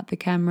whip out the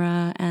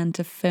camera and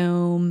to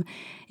film.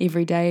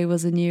 Every day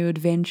was a new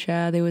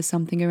adventure. There was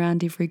something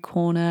around every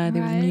corner.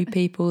 There was new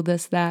people,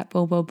 this, that,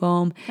 boom, boom,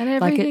 boom. And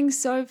everything's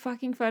so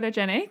fucking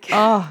photogenic.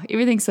 Oh,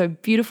 everything's so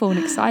beautiful and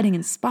exciting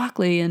and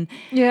sparkly. And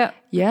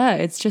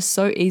it's just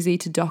so easy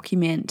to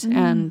document.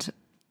 And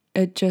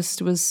it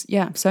just was,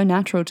 so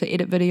natural to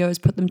edit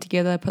videos, put them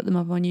together, put them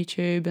up on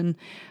YouTube. And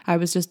I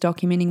was just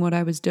documenting what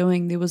I was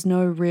doing. There was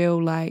no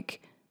real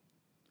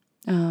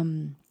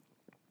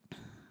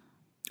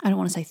I don't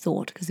want to say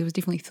thought, because there was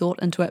definitely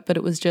thought into it, but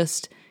it was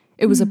just,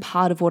 it was a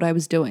part of what I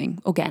was doing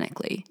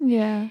organically.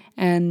 Yeah.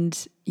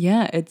 And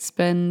it's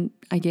been,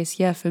 I guess,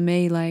 for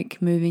me,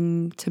 like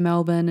moving to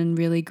Melbourne and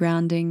really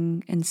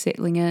grounding and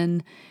settling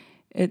in.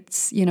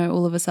 It's,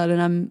 all of a sudden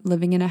I'm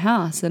living in a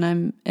house and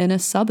I'm in a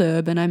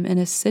suburb and I'm in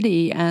a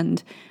city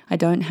and I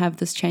don't have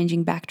this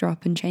changing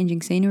backdrop and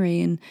changing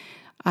scenery. And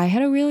I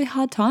had a really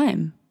hard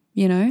time,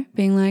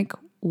 being like,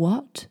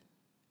 what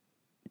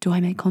do I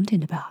make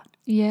content about?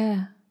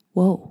 Yeah.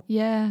 Whoa.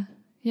 Yeah.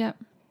 Yep.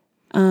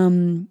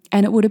 And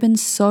it would have been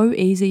so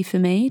easy for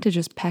me to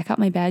just pack up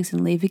my bags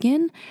and leave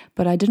again,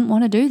 but I didn't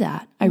want to do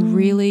that. I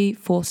really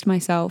forced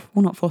myself,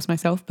 well, not forced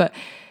myself, but,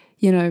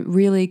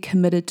 really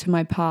committed to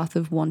my path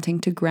of wanting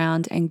to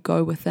ground and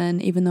go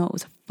within, even though it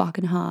was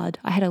fucking hard.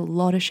 I had a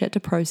lot of shit to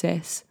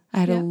process. I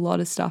had a lot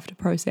of stuff to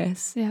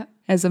process. Yeah.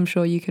 As I'm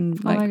sure you can Oh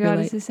my God,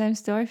 relate. it's the same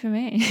story for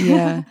me.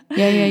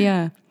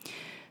 Yeah.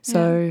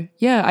 So,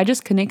 I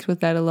just connect with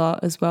that a lot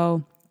as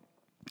well.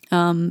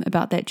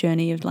 About that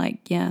journey of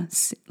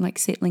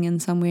settling in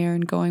somewhere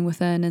and going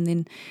within, and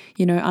then,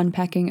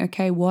 unpacking,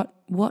 okay, what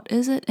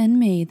is it in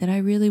me that I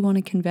really want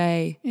to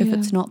convey? If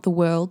it's not the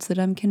worlds that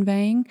I'm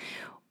conveying,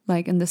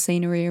 like in the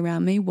scenery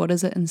around me, what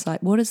is it inside?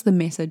 What is the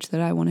message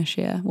that I want to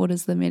share? What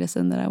is the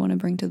medicine that I want to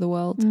bring to the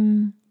world?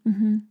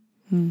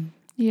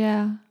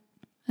 Yeah.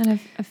 And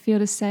I feel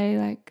to say,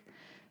 like,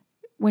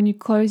 when you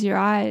close your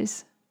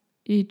eyes,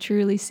 you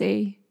truly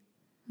see.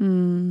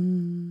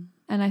 And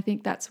I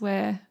think that's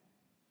where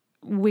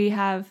we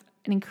have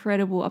an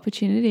incredible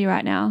opportunity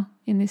right now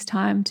in this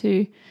time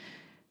to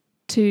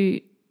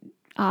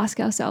ask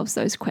ourselves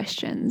those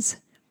questions,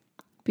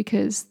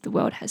 because the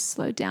world has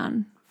slowed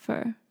down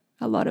for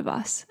a lot of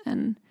us,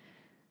 and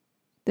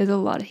there's a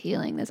lot of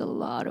healing, there's a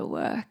lot of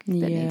work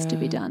that needs to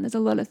be done, there's a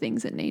lot of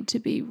things that need to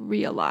be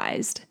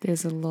realized.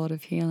 There's a lot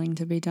of healing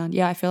to be done.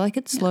 I feel like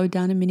it's slowed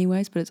down in many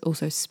ways, but it's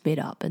also sped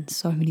up in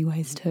so many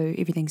ways too.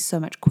 Everything's so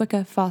much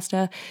quicker,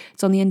 faster.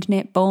 It's on the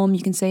internet, boom,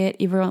 you can see it,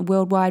 everyone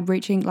worldwide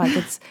reaching, like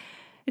it's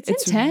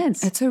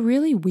intense. It's a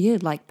really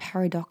weird, like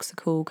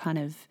paradoxical kind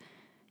of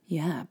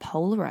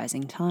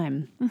polarizing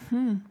time.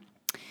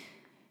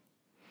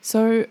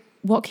 So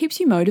what keeps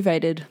you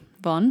motivated,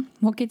 Von?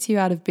 What gets you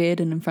out of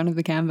bed and in front of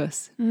the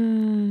canvas?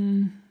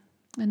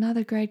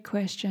 Another great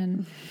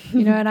question.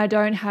 And I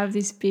don't have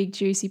this big,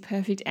 juicy,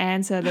 perfect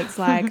answer that's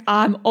like,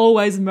 I'm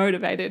always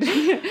motivated.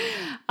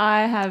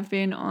 I have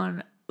been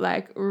on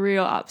like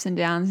real ups and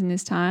downs in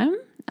this time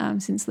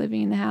since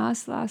living in the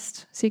house the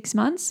last 6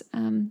 months.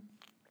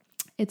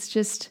 It's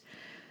just,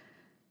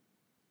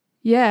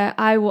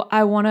 I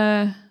want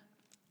to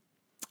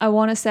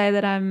say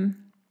that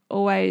I'm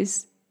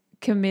always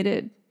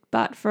committed,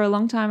 but for a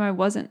long time I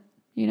wasn't.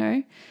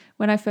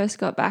 When I first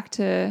got back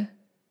to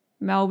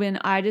Melbourne,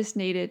 I just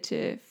needed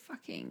to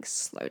fucking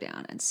slow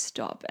down and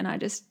stop. And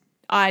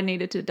I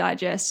needed to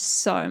digest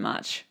so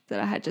much that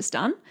I had just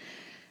done.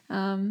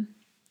 And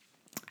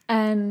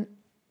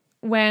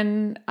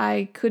when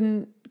I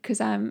couldn't, because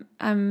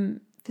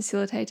I'm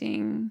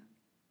facilitating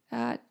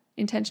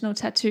intentional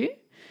tattoo,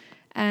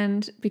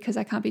 and because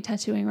I can't be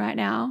tattooing right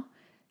now,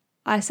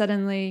 I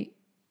suddenly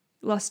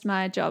lost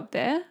my job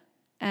there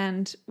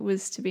and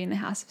was to be in the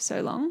house for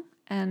so long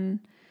and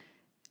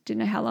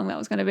didn't know how long that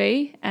was going to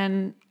be.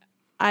 And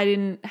I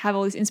didn't have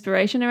all this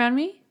inspiration around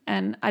me,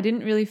 and I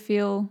didn't really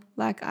feel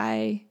like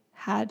I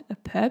had a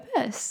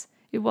purpose.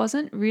 It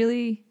wasn't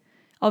really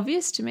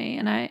obvious to me.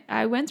 And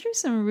I went through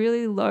some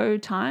really low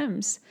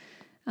times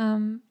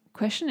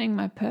questioning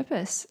my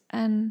purpose.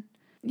 And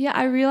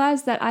I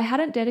realized that I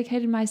hadn't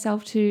dedicated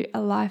myself to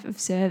a life of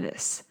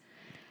service.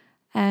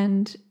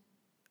 And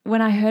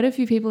when I heard a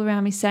few people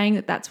around me saying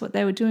that that's what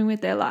they were doing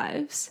with their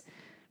lives,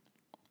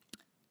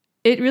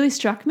 it really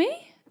struck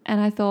me.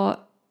 And I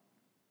thought,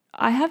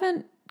 I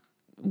haven't,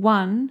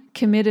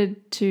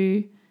 committed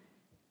to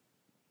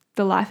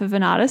the life of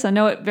an artist. I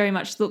know it very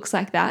much looks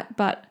like that,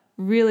 but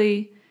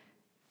really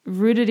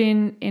rooted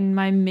in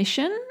my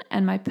mission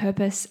and my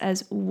purpose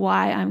as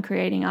why I'm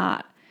creating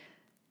art.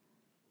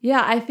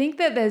 I think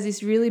that there's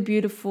this really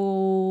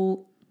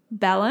beautiful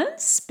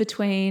balance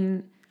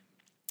between,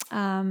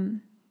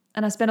 and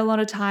I spent a lot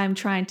of time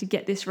trying to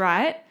get this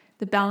right,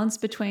 the balance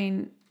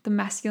between the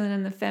masculine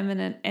and the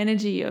feminine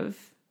energy of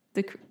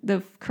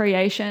the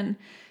creation.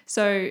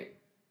 So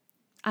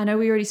I know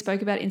we already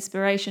spoke about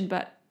inspiration,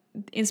 but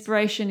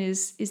inspiration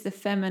is the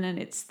feminine.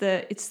 It's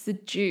the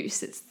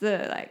juice. It's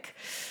the like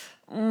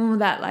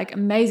that like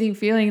amazing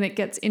feeling that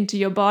gets into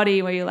your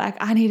body where you're like,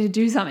 I need to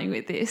do something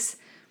with this.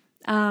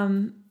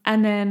 And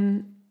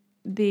then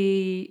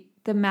the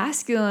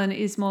masculine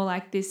is more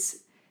like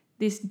this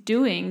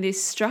doing,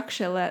 this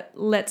structure.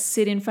 Let's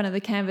sit in front of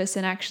the canvas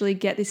and actually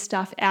get this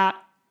stuff out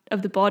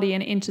of the body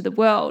and into the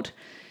world.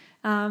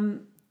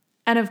 And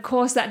of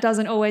course that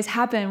doesn't always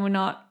happen. We're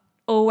not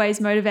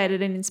always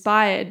motivated and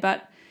inspired,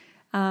 but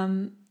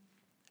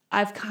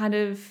I've kind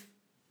of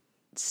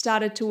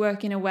started to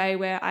work in a way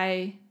where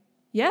I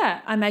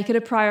make it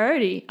a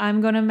priority.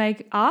 I'm going to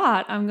make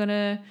art. I'm going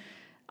to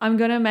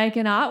make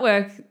an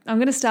artwork. I'm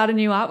going to start a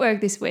new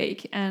artwork this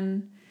week,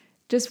 and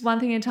just one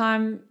thing at a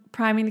time,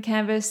 priming the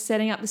canvas,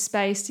 setting up the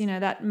space,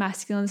 that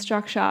masculine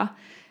structure,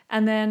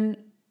 and then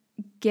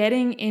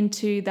getting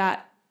into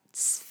that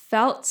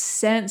felt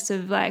sense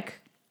of like,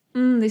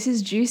 this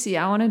is juicy.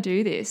 I want to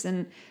do this,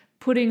 and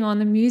putting on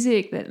the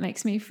music that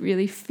makes me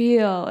really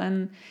feel,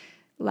 and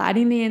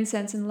lighting the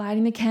incense and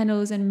lighting the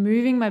candles and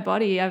moving my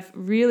body. I've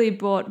really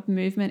brought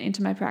movement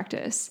into my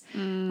practice.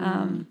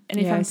 And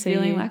if I'm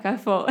feeling like I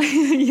fall,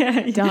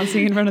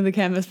 dancing in front of the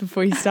canvas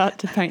before you start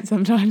to paint,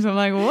 sometimes I'm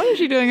like, what is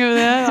she doing over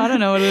there? I don't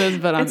know what it is,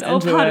 but it's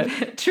all part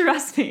of it.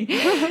 Trust me.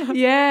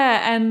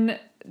 And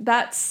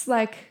that's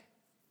like,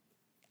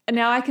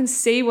 now I can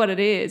see what it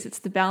is. It's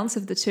the balance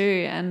of the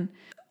two. And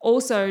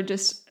also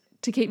just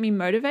to keep me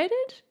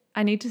motivated,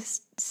 I need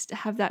to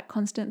have that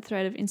constant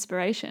thread of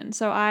inspiration.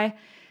 So I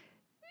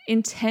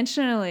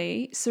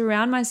intentionally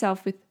surround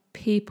myself with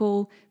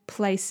people,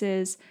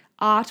 places,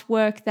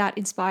 artwork that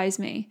inspires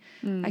me.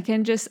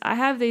 I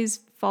have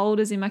these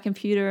folders in my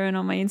computer and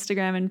on my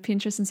Instagram and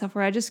Pinterest and stuff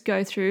where I just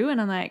go through and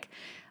I'm like,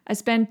 I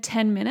spend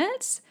 10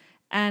 minutes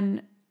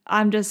and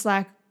I'm just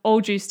like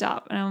all juiced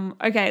up and I'm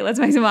okay, let's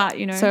make some art,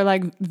 So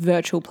like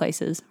virtual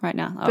places right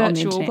now.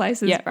 Virtual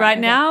places. Yeah, right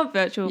now,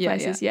 virtual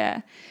places,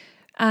 yeah.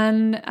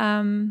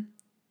 And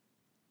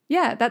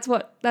that's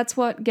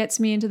what gets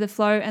me into the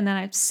flow, and then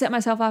I set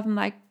myself up and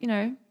like,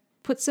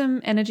 put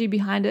some energy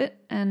behind it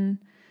and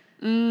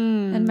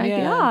make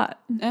the art.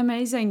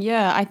 Amazing.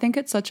 Yeah. I think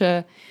it's such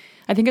a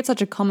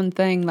common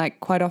thing. Like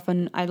quite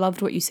often, I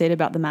loved what you said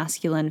about the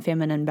masculine,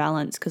 feminine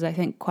balance, because I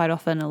think quite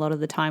often a lot of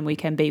the time we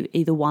can be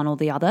either one or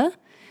the other.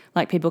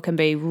 Like people can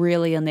be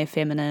really in their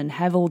feminine,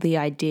 have all the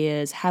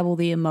ideas, have all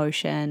the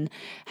emotion,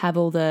 have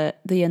all the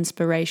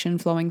inspiration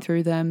flowing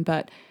through them,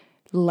 but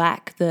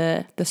lack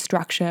the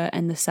structure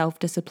and the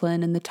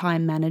self-discipline and the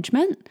time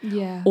management.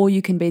 Yeah. Or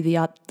you can be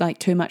like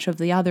too much of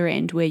the other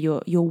end where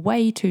you're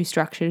way too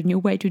structured and you're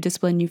way too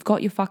disciplined. You've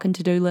got your fucking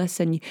to-do list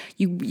and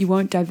you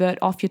won't divert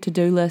off your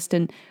to-do list.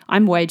 And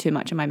I'm way too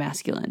much in my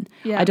masculine.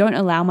 Yeah. I don't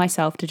allow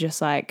myself to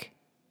just like,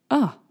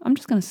 I'm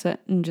just going to sit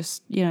and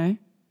just,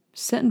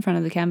 sit in front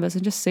of the canvas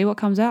and just see what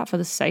comes out for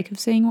the sake of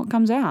seeing what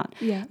comes out.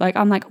 Yeah. Like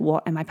I'm like,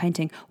 what am I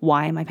painting?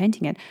 Why am I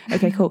painting it?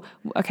 Okay, cool.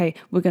 Okay,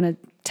 we're going to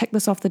tick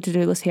this off the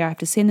to-do list here. I have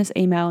to send this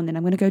email and then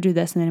I'm going to go do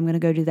this and then I'm going to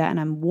go do that, and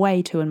I'm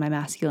way too in my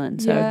masculine.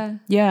 So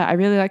yeah, I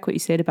really like what you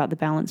said about the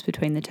balance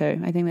between the two.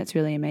 I think that's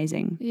really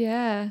amazing.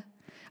 Yeah.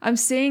 I'm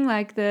seeing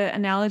like the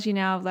analogy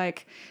now of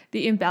like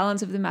the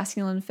imbalance of the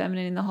masculine and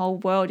feminine in the whole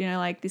world,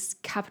 like this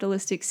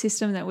capitalistic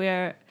system that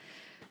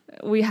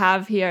we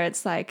have here.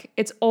 It's like,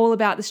 it's all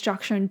about the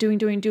structure and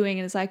doing. And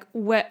it's like,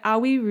 are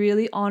we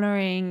really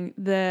honoring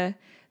the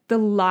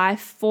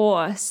life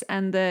force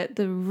and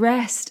the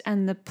rest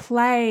and the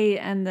play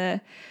and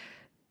the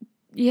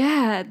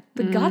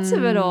guts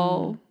of it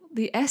all,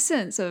 the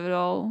essence of it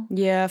all?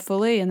 Yeah,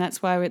 fully. And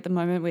that's why at the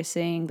moment we're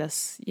seeing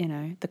this,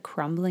 the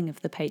crumbling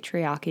of the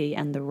patriarchy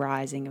and the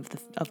rising of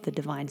the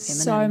divine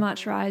feminine. So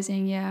much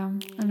rising. Yeah.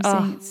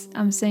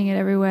 I'm seeing it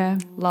everywhere.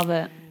 Love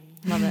it.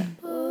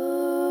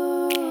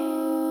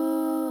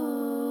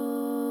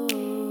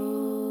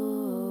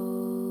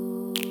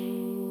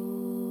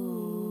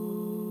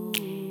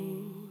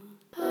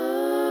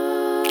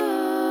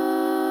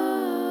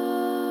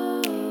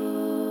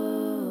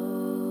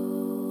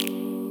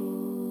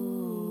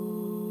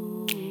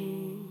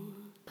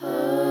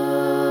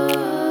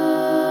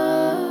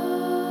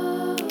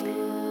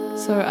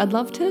 So I'd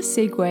love to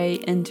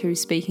segue into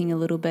speaking a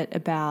little bit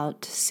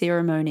about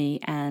ceremony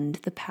and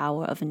the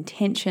power of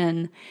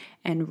intention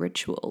and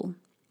ritual.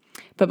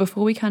 But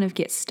before we kind of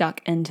get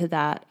stuck into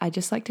that, I'd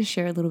just like to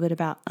share a little bit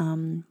about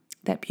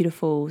that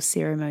beautiful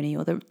ceremony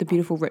or the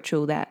beautiful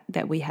ritual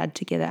that we had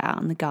together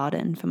out in the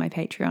garden for my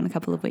Patreon a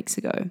couple of weeks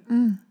ago.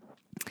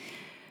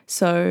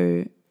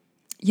 So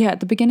at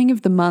the beginning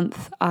of the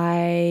month,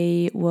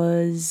 I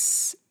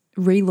was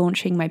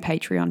relaunching my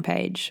Patreon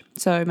page.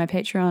 So my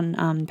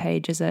Patreon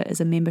page is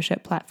a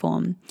membership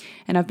platform,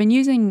 and I've been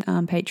using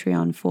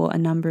Patreon for a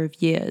number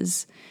of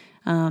years,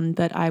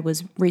 but I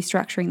was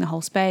restructuring the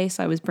whole space.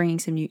 I was bringing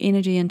some new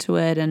energy into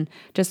it and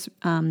just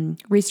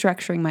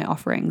restructuring my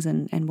offerings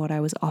and what I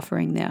was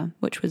offering there,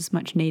 which was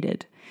much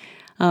needed.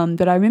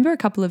 But I remember a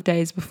couple of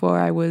days before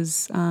I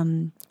was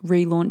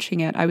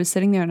relaunching it, I was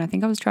sitting there and I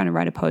think I was trying to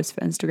write a post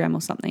for Instagram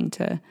or something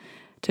to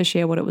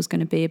share what it was going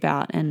to be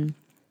about, and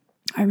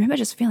I remember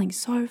just feeling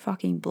so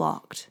fucking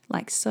blocked,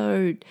 like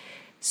so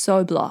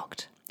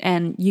blocked.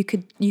 And you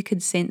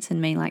could sense in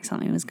me like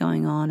something was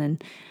going on.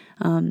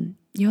 And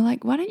you're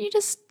like, why don't you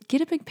just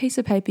get a big piece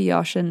of paper,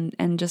 Yosh,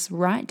 and just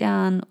write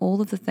down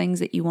all of the things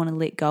that you want to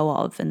let go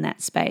of in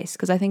that space?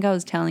 Because I think I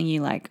was telling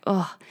you like,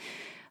 oh,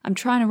 I'm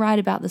trying to write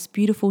about this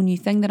beautiful new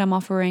thing that I'm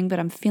offering, but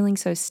I'm feeling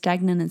so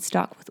stagnant and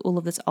stuck with all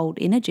of this old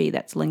energy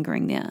that's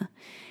lingering there.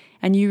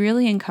 And you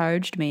really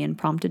encouraged me and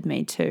prompted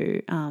me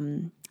to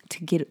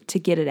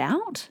get it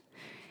out.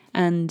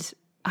 And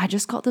I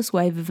just got this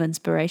wave of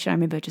inspiration. I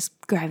remember just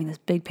grabbing this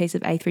big piece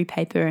of A3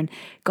 paper and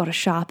got a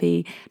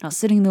Sharpie, and I was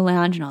sitting in the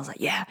lounge and I was like,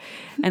 yeah.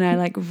 And I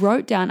like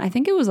wrote down, I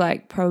think it was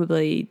like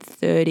probably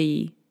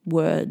 30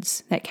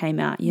 words that came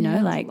out, you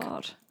know, like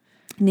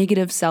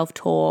negative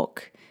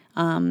self-talk,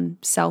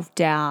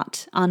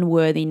 self-doubt,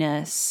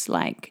 unworthiness,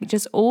 like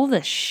just all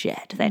this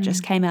shit that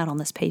just came out on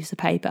this piece of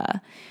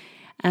paper.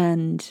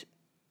 And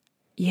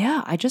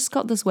yeah, I just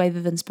got this wave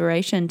of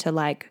inspiration to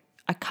like,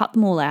 I cut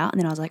them all out and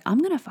then I was like, I'm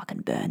going to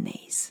fucking burn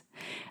these.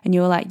 And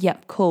you were like,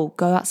 yep, cool,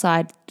 go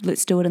outside,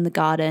 let's do it in the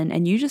garden.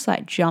 And you just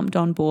like jumped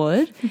on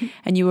board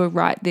and you were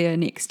right there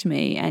next to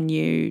me and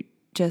you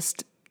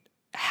just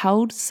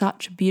held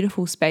such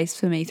beautiful space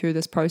for me through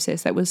this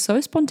process that was so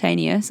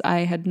spontaneous. I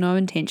had no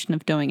intention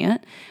of doing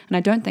it. And I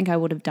don't think I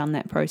would have done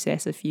that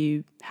process if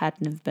you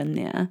hadn't have been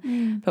there.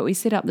 But we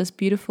set up this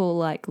beautiful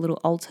like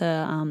little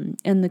altar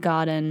in the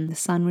garden. The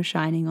sun was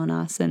shining on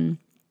us and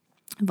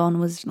Von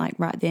was like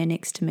right there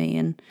next to me,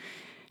 and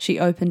she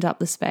opened up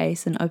the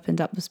space and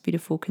opened up this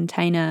beautiful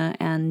container,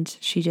 and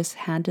she just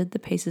handed the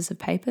pieces of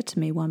paper to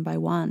me one by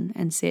one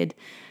and said,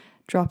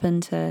 drop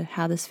into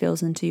how this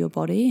feels into your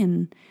body,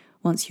 and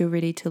once you're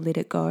ready to let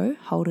it go,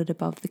 hold it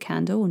above the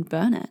candle and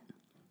burn it.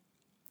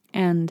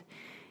 And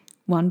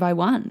one by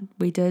one,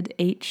 we did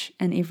each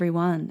and every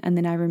one. And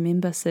then I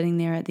remember sitting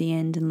there at the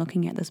end and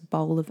looking at this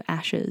bowl of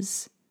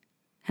ashes,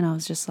 and I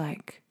was just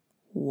like,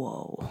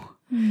 whoa.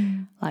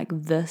 Like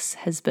this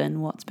has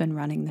been what's been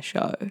running the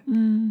show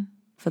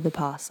for the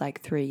past like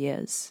 3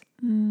 years.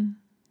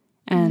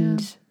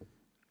 And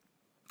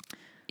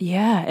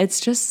yeah,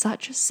 it's just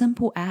such a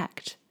simple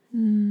act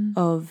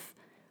of,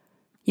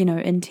 you know,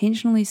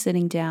 intentionally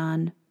sitting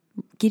down,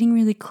 getting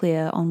really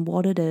clear on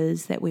what it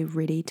is that we're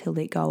ready to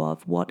let go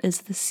of, what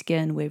is the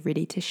skin we're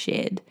ready to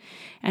shed,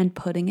 and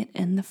putting it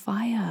in the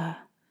fire.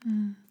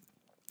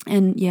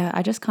 And yeah,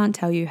 I just can't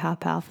tell you how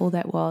powerful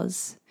that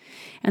was.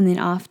 And then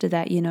after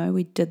that, you know,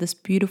 we did this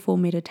beautiful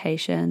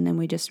meditation and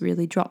we just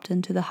really dropped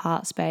into the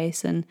heart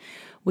space and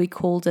we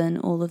called in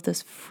all of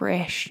this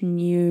fresh,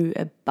 new,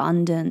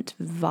 abundant,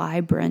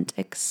 vibrant,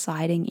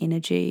 exciting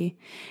energy.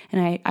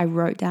 And I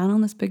wrote down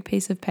on this big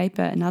piece of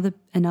paper,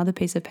 another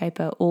piece of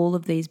paper, all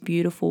of these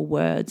beautiful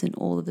words and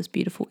all of this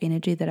beautiful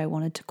energy that I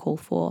wanted to call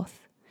forth.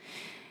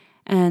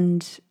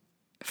 And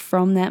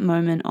from that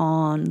moment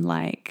on,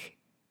 like,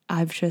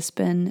 I've just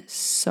been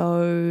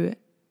so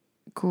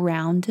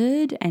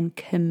grounded and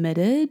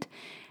committed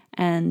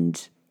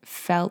and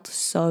felt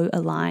so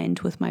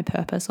aligned with my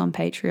purpose on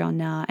Patreon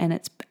now, and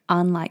it's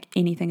unlike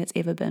anything it's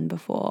ever been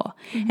before.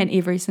 And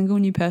every single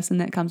new person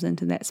that comes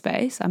into that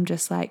space, I'm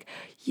just like,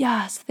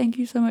 yes, thank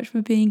you so much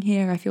for being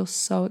here. I feel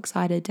so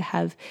excited to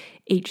have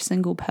each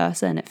single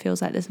person. It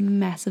feels like this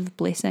massive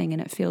blessing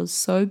and it feels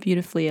so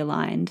beautifully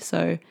aligned.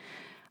 So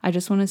I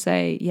just want to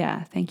say,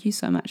 yeah, thank you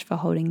so much for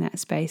holding that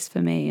space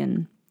for me.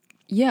 And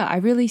yeah, I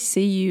really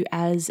see you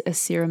as a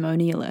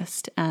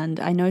ceremonialist, and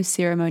I know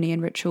ceremony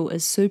and ritual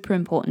is super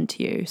important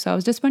to you. So I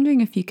was just wondering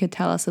if you could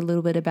tell us a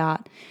little bit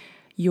about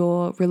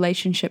your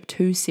relationship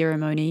to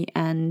ceremony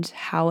and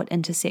how it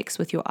intersects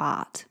with your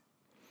art.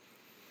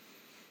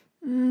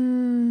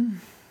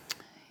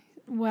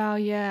 Well,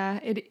 yeah,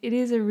 it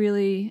is a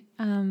really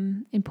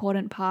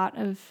important part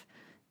of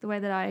the way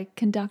that I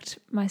conduct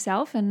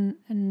myself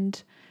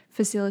and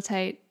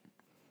facilitate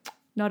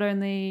not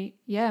only,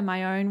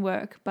 my own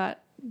work,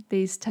 but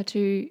these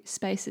tattoo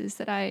spaces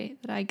that I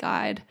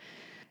guide.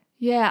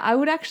 Yeah, I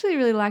would actually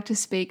really like to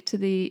speak to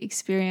the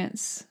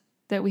experience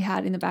that we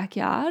had in the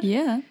backyard.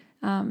 Yeah.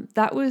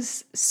 That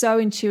was so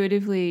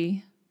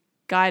intuitively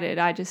guided.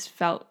 I just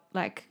felt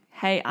like,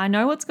 hey, I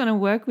know what's going to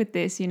work with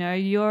this. You know,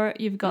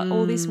 you've got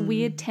all this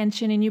weird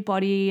tension in your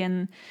body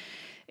and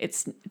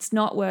it's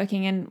not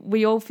working. And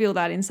we all feel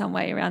that in some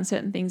way around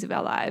certain things of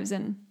our lives.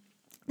 And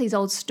these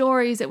old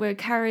stories that we're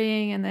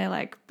carrying and they're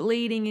like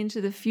bleeding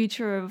into the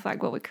future of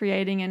like what we're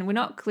creating and we're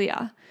not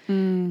clear.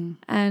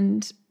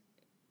 And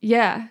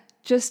yeah,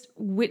 just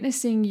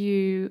witnessing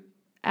you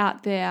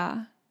out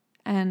there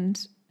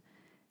and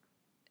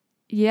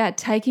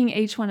taking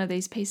each one of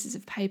these pieces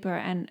of paper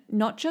and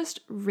not just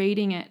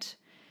reading it.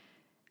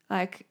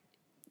 Like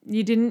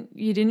you didn't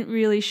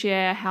really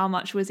share how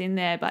much was in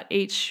there, but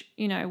each,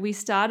 we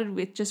started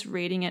with just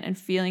reading it and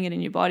feeling it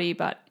in your body,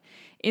 but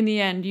in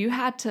the end, you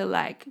had to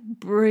like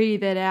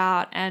breathe it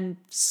out and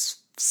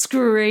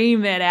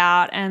scream it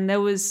out. And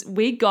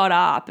we got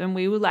up and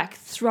we were like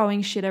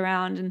throwing shit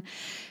around and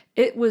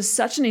it was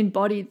such an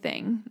embodied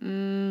thing.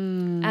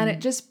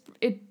 And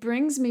it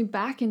brings me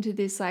back into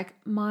this like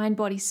mind,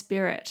 body,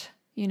 spirit,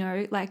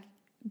 like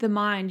the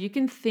mind. You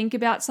can think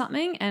about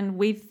something, and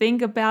we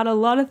think about a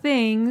lot of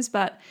things,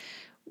 but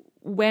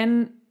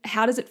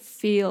how does it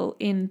feel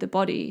in the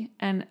body?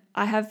 And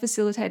I have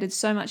facilitated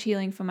so much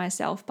healing for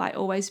myself by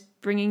always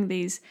bringing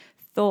these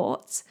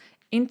thoughts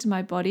into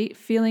my body,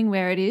 feeling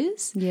where it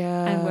is,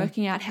 and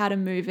working out how to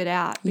move it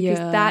out, because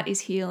that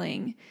is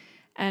healing.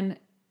 And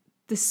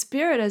the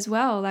spirit as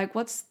well, like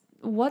what's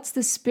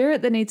the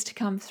spirit that needs to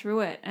come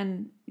through it?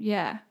 And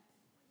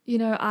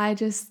I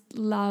just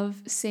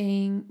love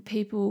seeing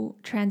people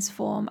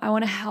transform. I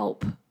want to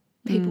help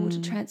people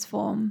to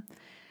transform.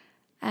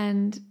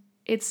 And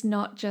it's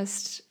not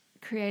just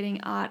creating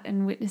art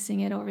and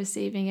witnessing it or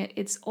receiving it.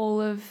 It's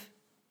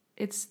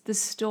the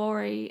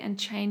story and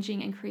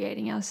changing and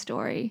creating our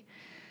story.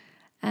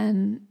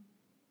 And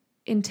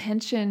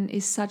intention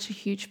is such a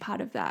huge part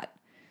of that.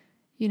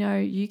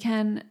 You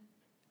can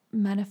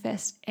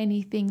manifest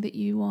anything that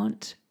you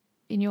want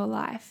in your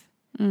life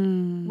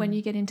when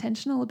you get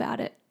intentional about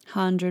it.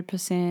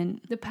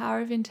 100%. The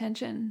power of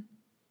intention.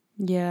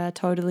 Yeah,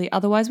 totally.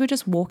 Otherwise, we're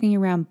just walking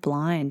around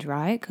blind,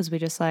 right? Because we're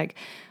just like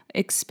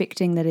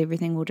expecting that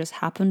everything will just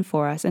happen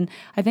for us. And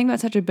I think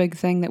that's such a big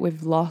thing that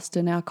we've lost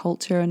in our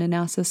culture and in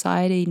our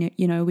society.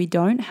 We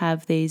don't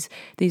have these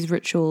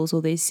rituals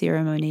or these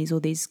ceremonies or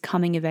these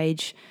coming of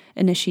age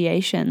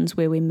initiations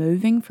where we're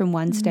moving from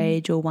one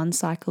stage or one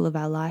cycle of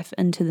our life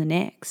into the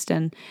next.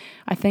 And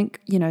I think,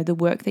 the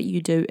work that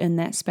you do in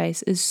that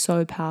space is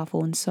so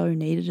powerful and so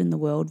needed in the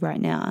world right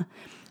now,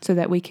 so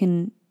that we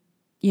can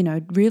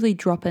really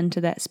drop into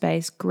that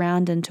space,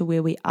 ground into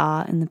where we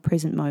are in the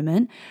present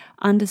moment,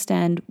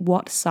 understand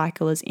what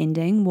cycle is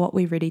ending, what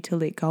we're ready to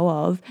let go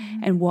of,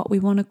 and what we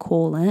want to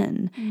call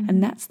in.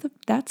 And that's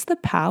the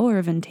power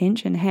of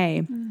intention.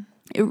 Hey,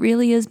 it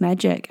really is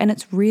magic. And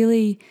it's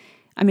really,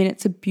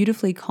 it's a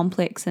beautifully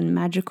complex and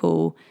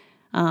magical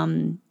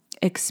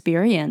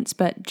experience,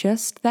 but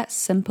just that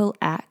simple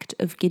act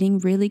of getting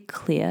really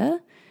clear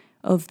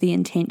of the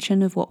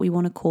intention of what we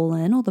want to call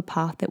in or the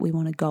path that we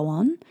want to go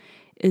on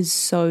is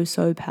so,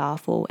 so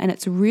powerful. And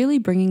it's really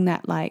bringing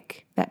that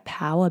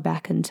power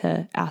back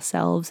into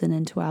ourselves and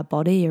into our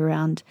body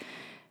around,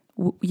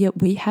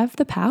 we have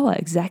the power,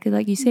 exactly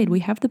like you said,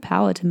 we have the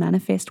power to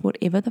manifest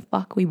whatever the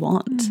fuck we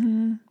want.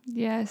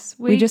 Yes.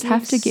 We just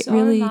have to get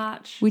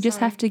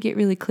have to get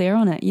really clear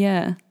on it.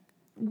 Yeah.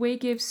 We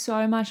give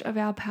so much of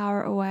our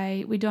power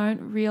away. We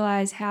don't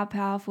realize how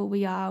powerful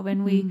we are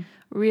when we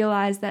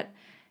realize that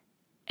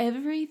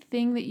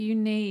everything that you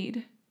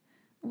need.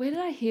 Where did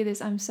I hear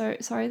this? I'm so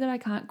sorry that I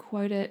can't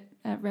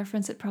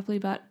reference it properly,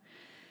 but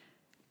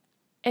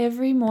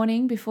every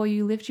morning before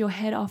you lift your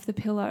head off the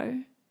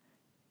pillow,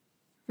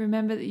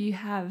 remember that you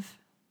have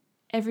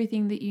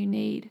everything that you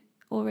need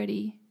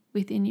already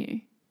within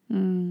you.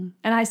 And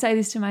I say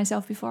this to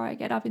myself before I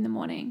get up in the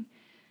morning.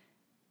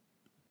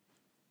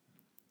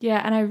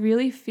 Yeah, and I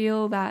really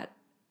feel that.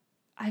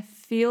 I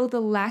feel the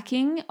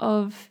lacking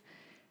of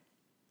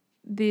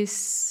the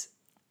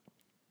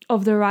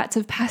rites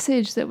of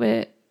passage that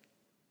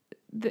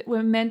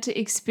we're meant to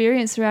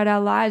experience throughout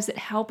our lives, that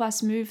help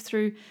us move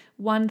through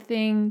one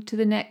thing to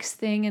the next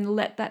thing and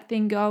let that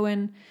thing go,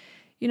 and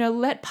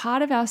let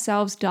part of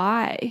ourselves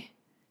die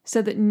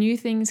so that new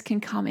things can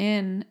come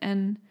in.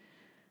 And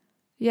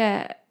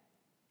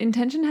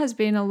intention has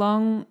been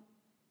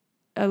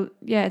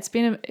it's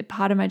been a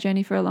part of my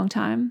journey for a long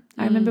time.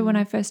 I remember when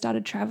I first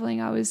started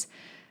traveling, I was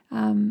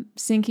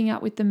syncing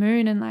up with the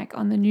moon, and like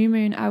on the new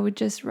moon I would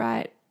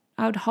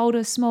hold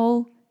a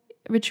small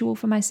ritual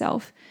for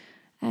myself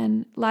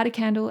and light a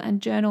candle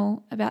and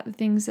journal about the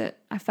things that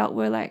I felt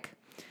were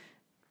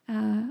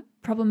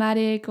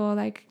problematic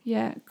or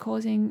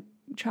causing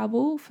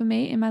trouble for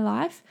me in my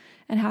life,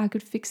 and how I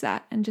could fix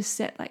that, and just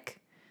set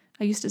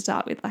I used to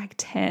start with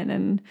 10,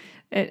 and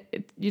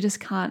you just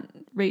can't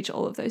reach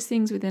all of those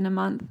things within a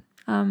month.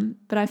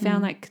 But I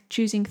found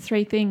choosing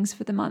 3 things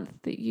for the month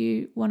that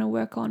you want to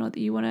work on or that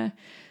you want to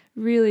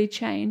really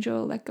change or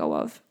let go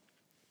of,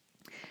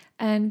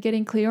 and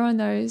getting clear on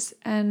those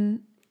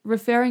and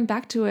referring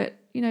back to it.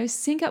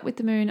 Sync up with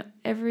the moon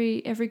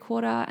every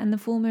quarter and the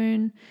full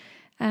moon.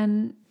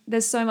 And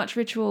there's so much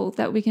ritual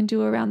that we can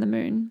do around the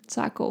moon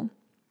cycle.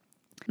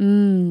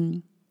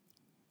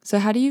 So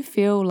how do you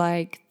feel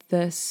like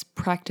this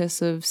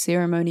practice of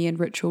ceremony and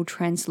ritual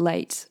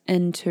translates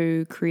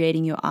into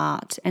creating your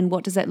art? And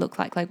what does that look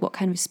like? Like, what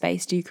kind of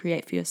space do you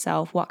create for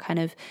yourself? What kind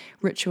of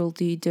ritual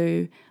do you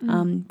do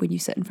when you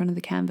sit in front of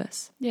the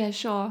canvas? Yeah,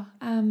 sure.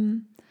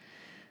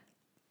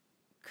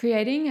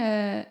 Creating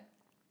a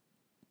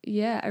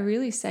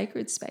really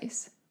sacred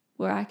space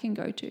where I can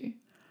go to,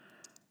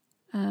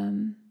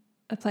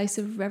 a place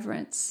of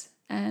reverence,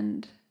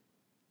 and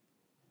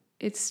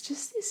it's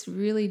just this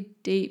really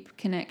deep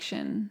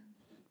connection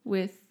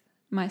with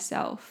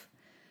myself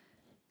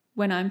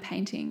when I'm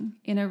painting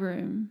in a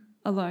room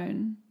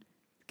alone.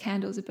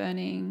 Candles are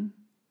burning,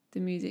 the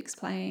music's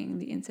playing,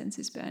 the incense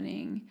is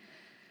burning,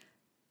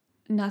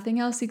 nothing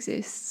else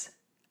exists,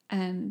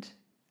 and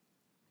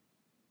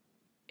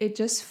it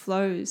just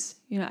flows.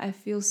 I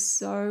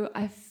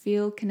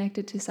feel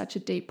connected to such a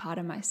deep part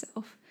of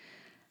myself.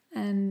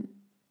 And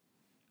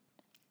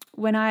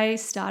when I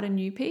start a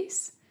new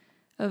piece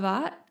of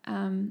art,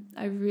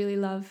 I really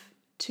love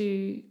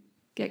to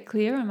get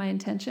clear on my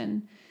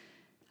intention.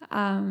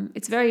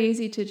 It's very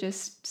easy to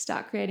just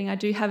start creating. I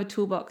do have a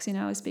toolbox,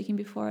 I was speaking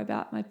before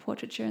about my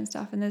portraiture and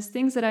stuff, and there's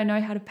things that I know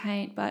how to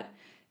paint, but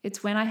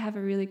it's when I have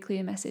a really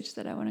clear message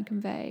that I want to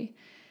convey.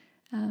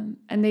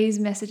 And these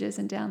messages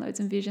and downloads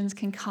and visions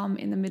can come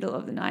in the middle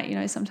of the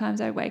night.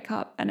 Sometimes I wake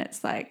up and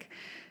it's like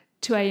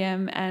 2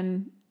 a.m.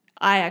 and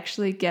I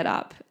actually get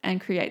up and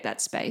create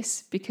that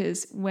space,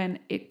 because when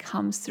it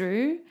comes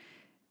through,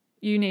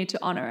 you need to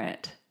honor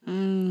it.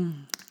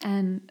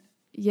 And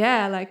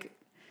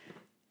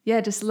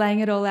just laying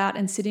it all out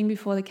and sitting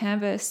before the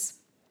canvas.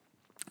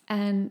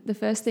 And the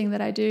first thing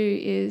that I do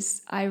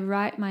is I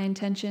write my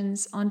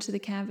intentions onto the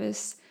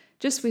canvas.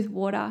 Just with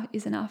water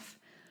is enough.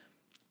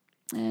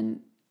 And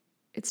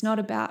it's not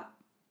about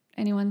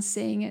anyone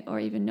seeing it or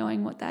even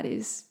knowing what that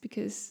is,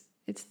 because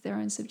it's their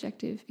own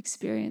subjective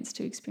experience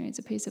to experience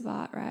a piece of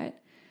art, right?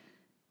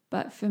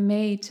 But for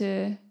me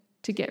to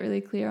get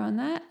really clear on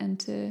that and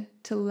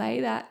to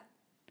lay that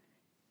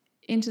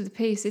into the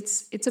piece,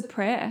 it's a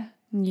prayer.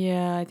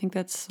 Yeah, I think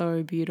that's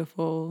so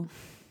beautiful.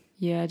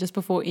 Yeah, just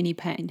before any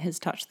paint has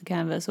touched the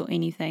canvas or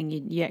anything,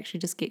 you actually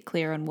just get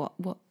clear on what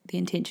the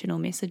intentional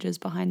message is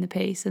behind the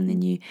piece, and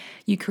then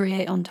you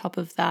create on top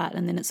of that,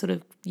 and then it sort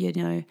of,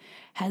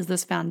 has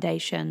this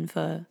foundation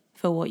for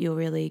what you're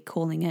really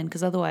calling in,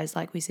 because otherwise,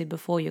 like we said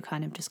before, you're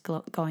kind of just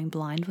going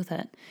blind with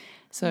it.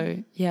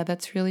 So yeah,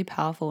 that's really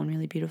powerful and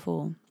really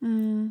beautiful.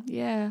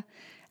 Yeah.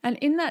 And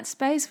in that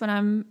space, when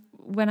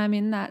I'm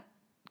in that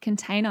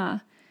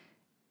container,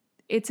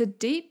 it's a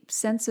deep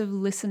sense of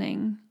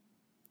listening.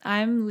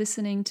 I'm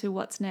listening to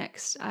what's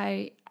next.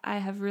 I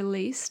have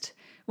released.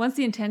 Once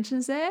the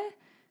intention's there,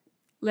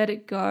 let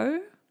it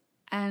go,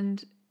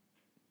 and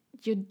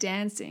you're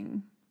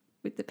dancing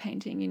with the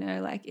painting,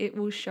 like it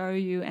will show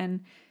you.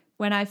 And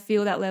when I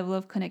feel that level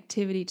of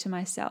connectivity to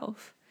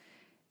myself,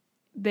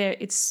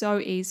 it's so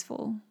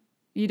easeful.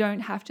 You don't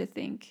have to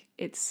think.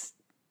 It's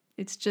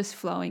just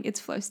flowing. It's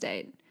flow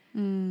state.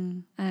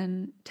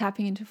 And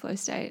tapping into flow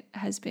state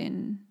has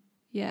been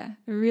a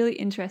really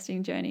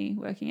interesting journey,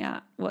 working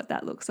out what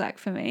that looks like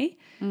for me.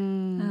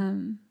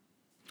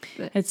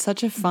 It's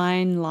such a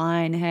fine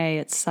line, hey.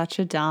 It's such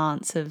a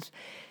dance of,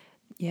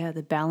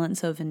 the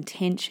balance of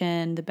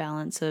intention, the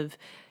balance of,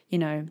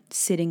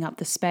 setting up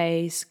the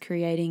space,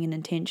 creating an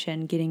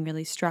intention, getting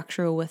really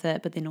structural with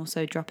it, but then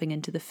also dropping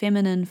into the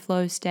feminine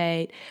flow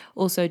state.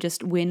 Also,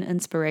 just when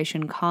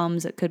inspiration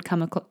comes, it could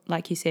come,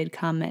 like you said,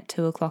 come at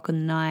 2 o'clock in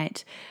the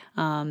night.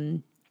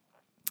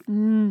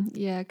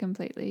 Yeah,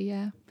 completely.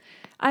 Yeah.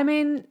 I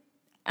mean,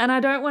 and I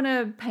don't want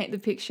to paint the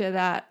picture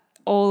that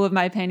all of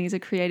my paintings are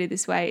created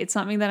this way. It's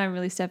something that I'm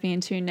really stepping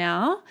into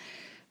now,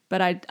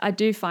 but I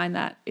do find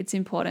that it's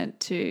important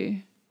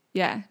to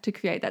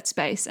create that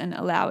space and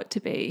allow it to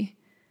be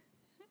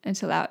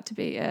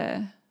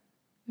a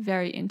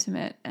very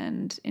intimate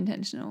and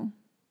intentional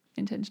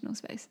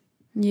space.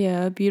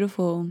 Yeah,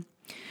 beautiful.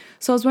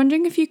 So I was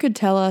wondering if you could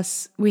tell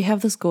us, we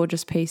have this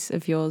gorgeous piece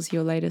of yours,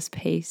 your latest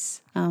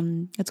piece.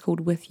 It's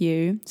called With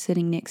You,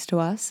 sitting next to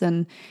us,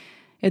 and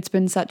it's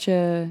been such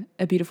a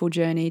beautiful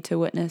journey to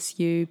witness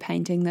you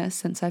painting this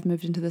since I've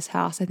moved into this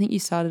house. I think you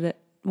started it,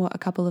 a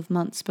couple of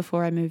months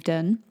before I moved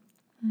in.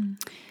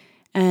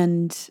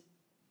 And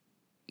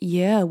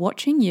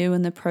watching you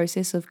in the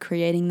process of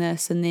creating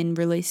this and then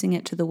releasing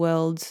it to the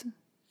world,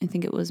 I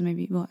think it was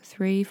maybe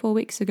 3-4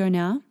 weeks ago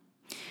now,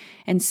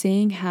 and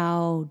seeing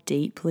how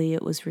deeply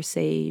it was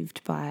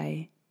received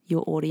by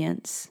your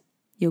audience,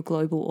 your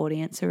global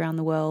audience around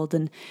the world,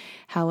 and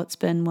how it's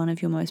been one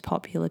of your most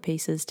popular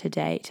pieces to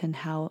date, and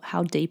how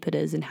deep it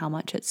is and how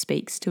much it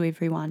speaks to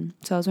everyone.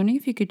 So I was wondering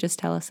if you could just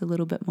tell us a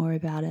little bit more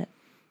about it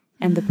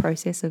and the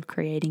process of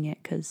creating it,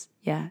 because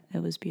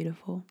it was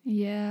beautiful.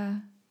 Yeah.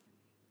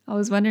 I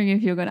was wondering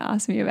if you were going to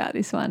ask me about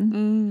this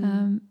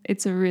one.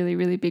 It's a really,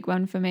 really big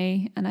one for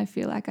me, and I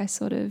feel like I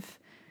sort of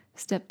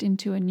stepped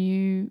into a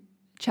new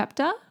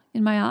chapter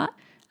in my art.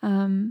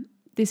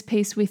 This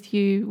piece With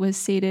You was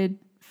seeded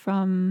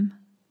from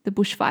the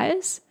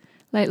bushfires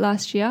late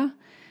last year,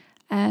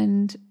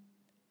 and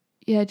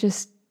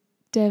just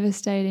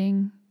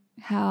devastating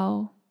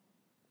how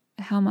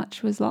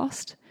much was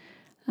lost,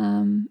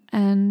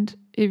 and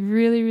it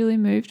really, really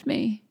moved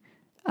me.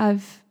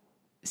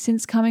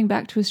 Since coming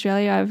back to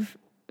Australia, I've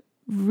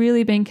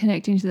really been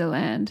connecting to the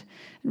land,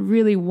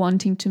 really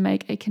wanting to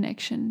make a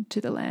connection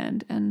to the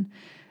land, and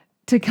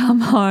to come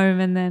home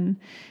and then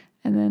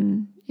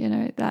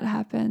that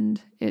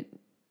happened.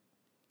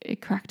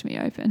 It cracked me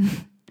open.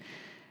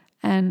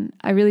 And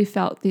I really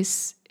felt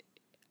this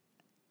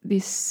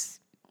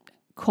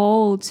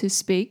call to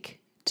speak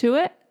to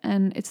it,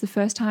 and it's the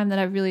first time that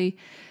I've really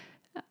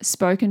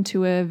spoken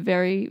to a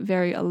very,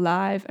 very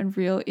alive and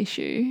real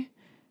issue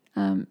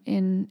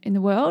in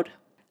the world.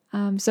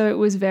 So it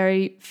was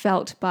very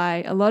felt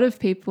by a lot of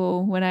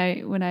people when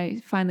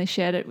I finally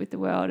shared it with the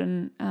world.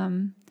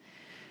 And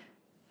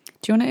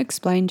Do you want to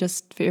explain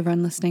just for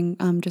everyone listening,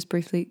 just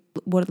briefly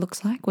what it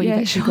looks like? What Yeah,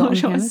 you've actually got on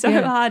sure. canvas? It's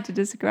so hard to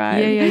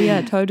describe.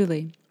 Yeah,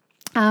 totally.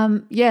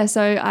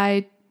 So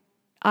I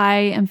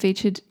am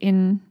featured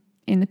in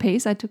the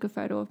piece. I took a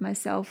photo of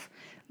myself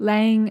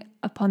laying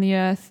upon the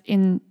earth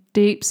in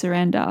deep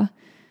surrender,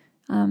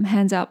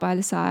 hands out by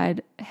the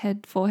side,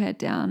 forehead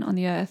down on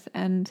the earth.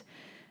 And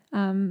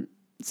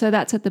so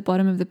that's at the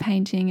bottom of the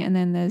painting. And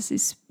then there's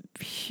this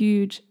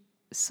huge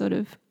sort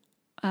of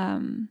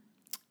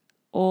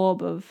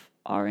orb of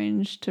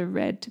orange to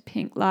red to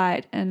pink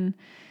light. And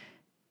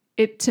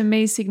it, to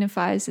me,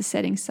 signifies the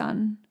setting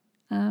sun.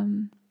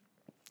 And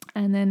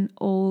then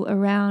all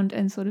around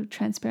and sort of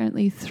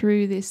transparently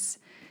through this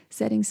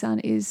setting sun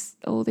is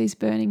all these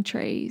burning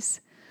trees.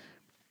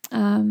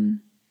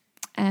 And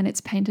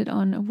it's painted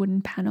on a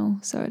wooden panel,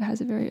 so it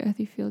has a very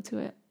earthy feel to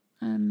it.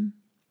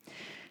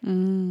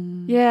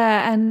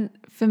 Yeah, and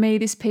for me,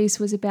 this piece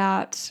was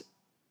about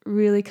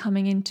really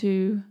coming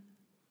into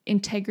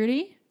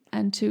integrity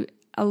and to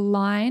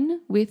align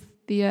with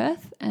the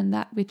earth and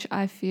that which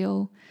I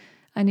feel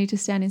I need to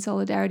stand in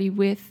solidarity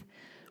with.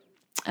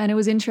 And it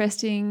was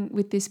interesting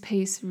with this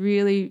piece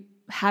really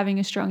having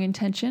a strong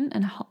intention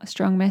and a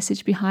strong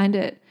message behind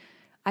it.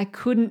 I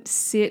couldn't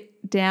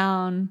sit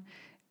down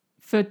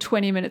for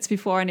 20 minutes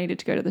before I needed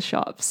to go to the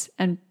shops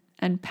and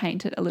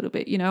paint it a little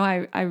bit. You know,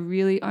 I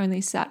really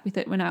only sat with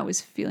it when I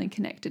was feeling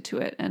connected to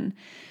it, and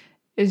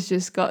it's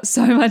just got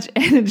so much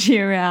energy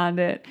around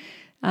it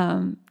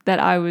that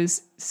I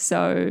was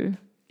so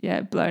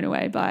blown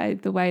away by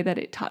the way that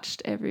it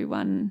touched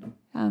everyone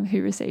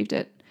who received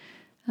it.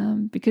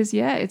 Because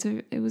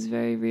it was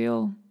very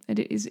real.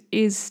 It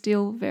is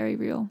still very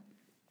real.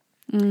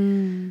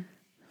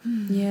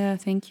 Yeah,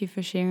 thank you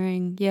for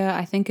sharing. Yeah,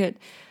 I think it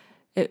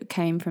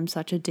came from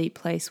such a deep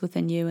place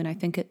within you, and I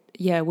think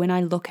when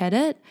I look at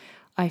it,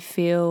 I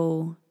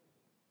feel.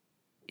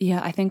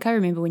 Yeah, I think I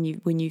remember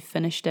when you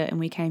finished it and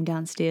we came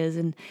downstairs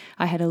and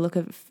I had a look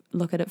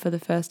at it for the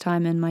first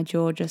time and my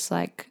jaw just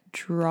like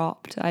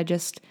dropped. I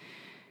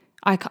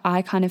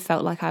kind of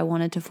felt like I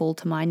wanted to fall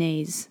to my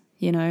knees.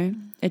 You know,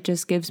 it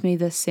just gives me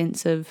this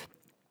sense of,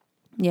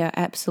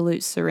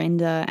 absolute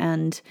surrender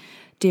and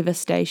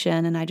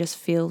devastation. And I just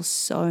feel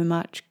so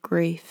much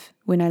grief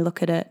when I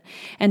look at it.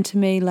 And to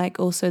me, like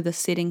also the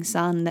setting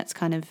sun that's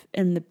kind of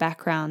in the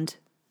background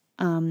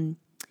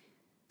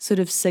sort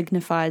of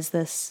signifies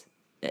the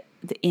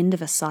end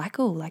of a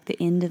cycle, like the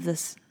end of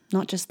this,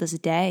 not just this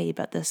day,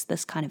 but this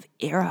kind of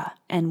era.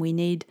 And we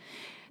need,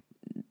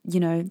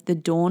 the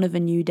dawn of a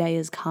new day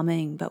is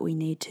coming, but we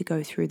need to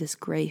go through this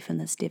grief and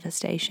this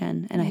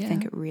devastation. And I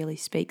think it really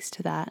speaks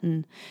to that.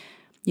 And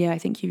I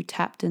think you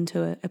tapped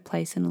into a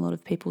place in a lot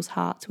of people's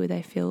hearts where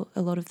they feel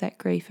a lot of that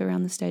grief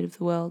around the state of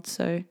the world.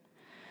 So,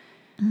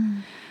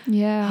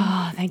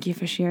 thank you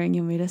for sharing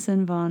your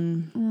medicine,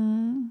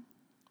 Von.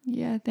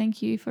 Yeah,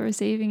 thank you for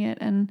receiving it.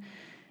 And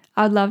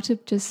I'd love to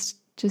just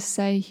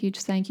say a huge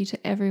thank you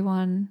to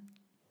everyone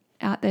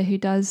out there who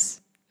does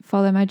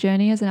follow my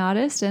journey as an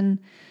artist and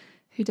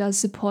who does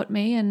support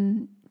me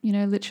and,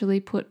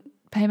 literally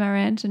pay my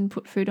rent and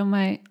put food on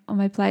my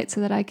plate so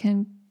that I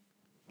can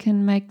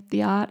make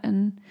the art.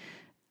 And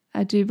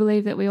I do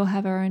believe that we all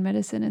have our own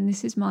medicine and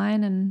this is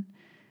mine. And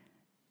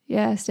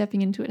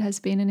stepping into it has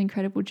been an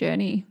incredible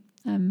journey.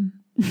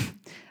 I'm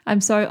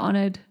so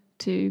honored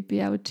to be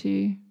able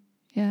to,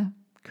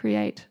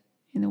 create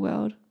in the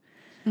world.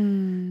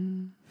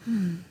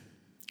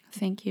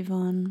 Thank you,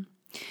 Von.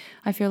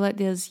 I feel like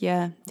there's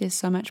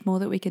so much more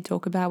that we could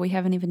talk about. We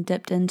haven't even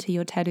dipped into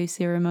your tattoo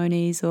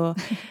ceremonies or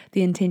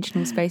the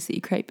intentional space that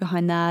you create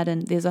behind that.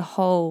 And there's a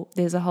whole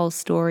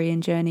story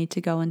and journey to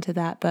go into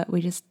that. But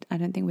I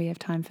don't think we have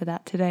time for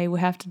that today.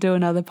 We'll have to do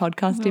another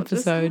podcast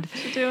episode. Just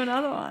have to do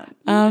another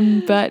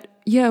one. But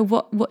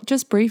what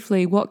just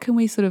briefly, what can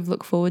we sort of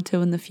look forward to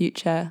in the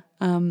future?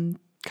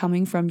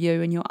 Coming from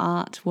you and your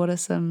art, what are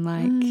some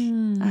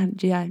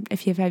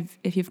if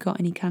you've got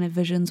any kind of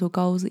visions or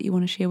goals that you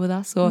want to share with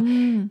us, or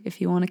if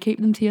you want to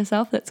keep them to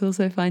yourself, that's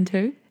also fine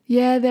too.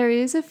 Yeah, there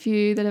is a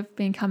few that have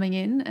been coming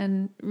in,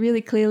 and really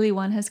clearly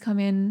one has come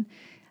in.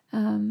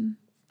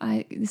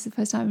 This is the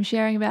first time I'm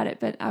sharing about it,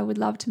 but I would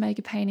love to make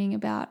a painting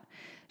about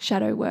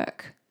shadow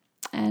work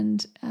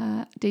and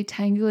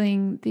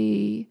detangling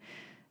the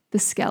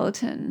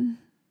skeleton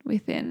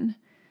within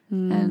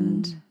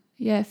and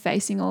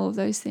facing all of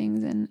those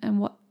things and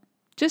what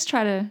just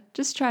try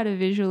to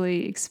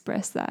visually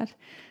express that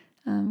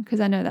because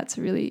I know that's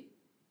a really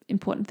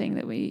important thing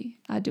that we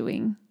are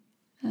doing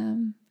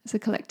as a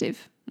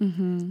collective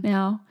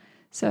now.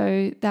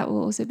 So that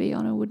will also be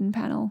on a wooden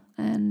panel,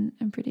 and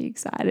I'm pretty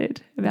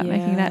excited about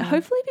making that.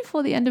 Hopefully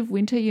before the end of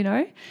winter,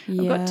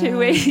 I've got 2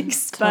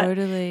 weeks.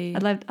 Totally.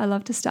 But I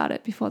love to start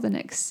it before the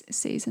next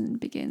season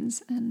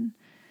begins, and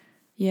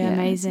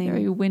amazing. It's a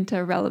very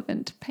winter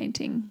relevant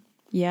painting.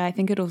 Yeah, I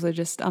think it also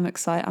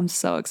I'm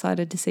so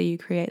excited to see you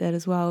create that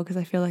as well, because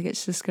I feel like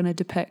it's just going to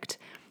depict,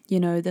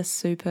 this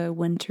super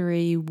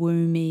wintry,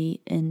 womby,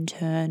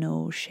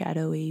 internal,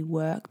 shadowy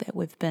work that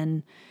we've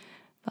been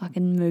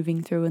fucking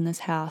moving through in this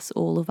house,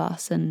 all of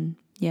us. And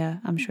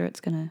I'm sure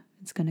it's gonna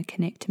it's going to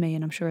connect to me,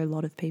 and I'm sure a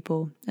lot of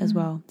people as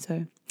well.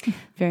 So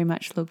very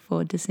much look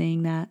forward to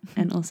seeing that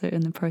and also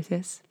in the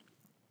process.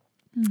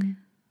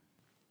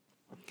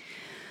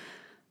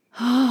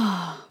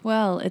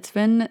 Well, it's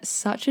been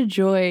such a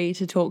joy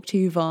to talk to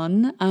you,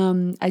 Von.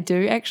 I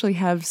do actually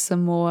have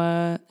some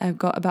more. I've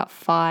got about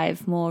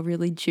 5 more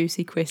really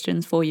juicy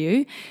questions for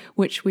you,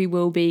 which we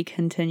will be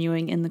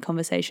continuing in the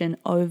conversation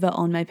over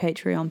on my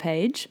Patreon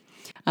page.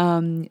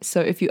 So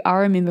if you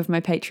are a member of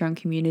my Patreon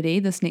community,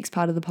 this next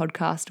part of the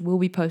podcast will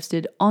be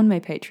posted on my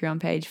Patreon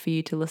page for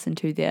you to listen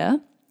to there.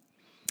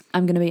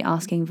 I'm going to be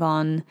asking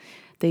Von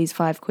these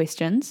 5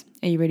 questions.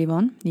 Are you ready,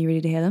 Von? Are you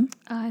ready to hear them?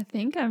 I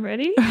think I'm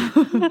ready.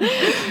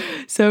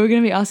 So we're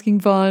going to be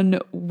asking Von,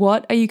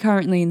 what are you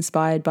currently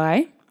inspired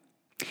by?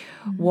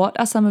 What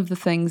are some of the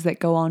things that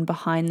go on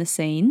behind the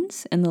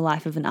scenes in the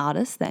life of an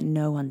artist that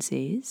no one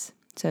sees?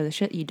 So the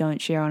shit you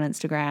don't share on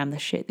Instagram, the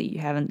shit that you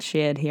haven't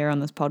shared here on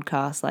this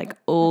podcast, like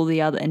all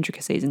the other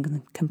intricacies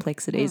and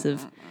complexities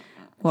of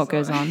what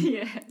goes on.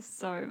 Yeah,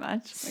 so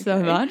much.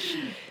 So much.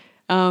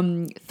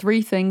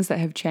 3 things that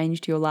have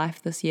changed your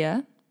life this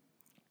year.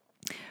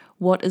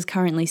 What is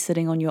currently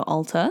sitting on your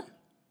altar?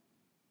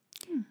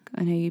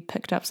 I know you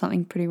picked up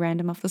something pretty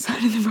random off the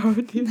side of the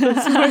road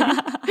there,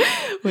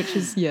 which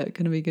is, going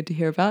to be good to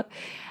hear about.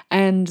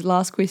 And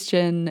last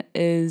question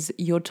is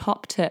your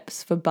top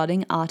tips for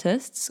budding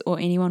artists or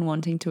anyone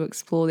wanting to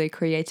explore their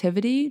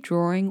creativity,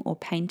 drawing or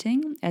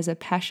painting as a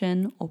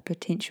passion or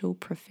potential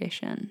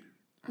profession.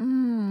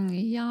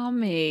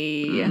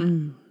 Yummy.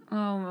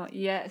 Oh,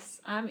 yes,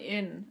 I'm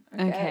in.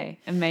 Okay,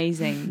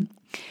 amazing.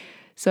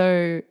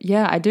 So,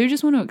 I do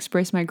just want to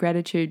express my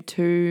gratitude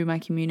to my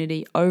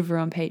community over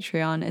on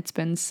Patreon. It's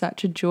been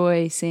such a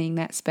joy seeing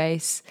that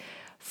space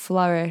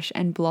flourish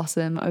and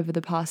blossom over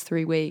the past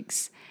 3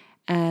 weeks.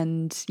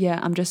 And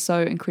I'm just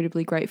so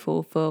incredibly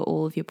grateful for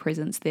all of your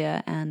presence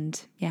there. And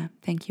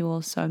thank you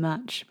all so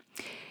much.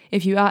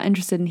 If you are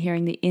interested in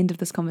hearing the end of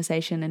this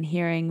conversation and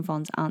hearing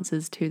Von's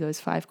answers to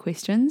those 5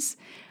 questions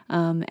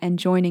and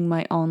joining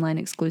my online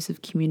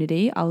exclusive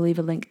community, I'll leave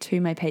a link to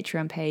my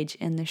Patreon page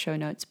in the show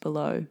notes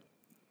below.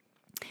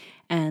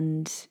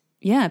 And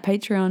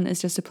Patreon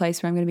is just a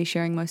place where I'm going to be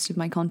sharing most of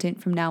my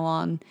content from now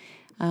on.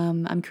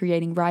 I'm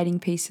creating writing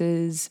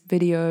pieces,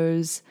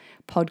 videos,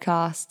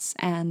 podcasts,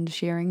 and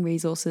sharing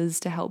resources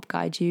to help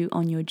guide you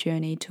on your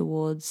journey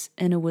towards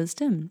inner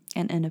wisdom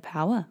and inner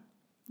power.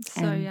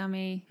 So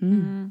yummy.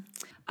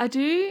 I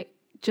do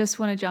just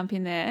want to jump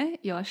in there,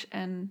 Yosh,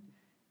 and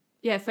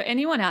for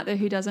anyone out there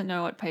who doesn't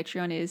know what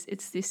Patreon is,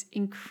 it's this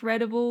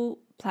incredible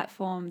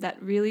platform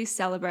that really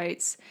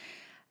celebrates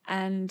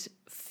and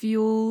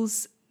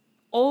fuels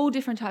all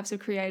different types of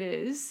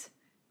creators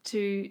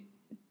to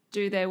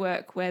do their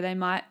work where they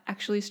might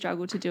actually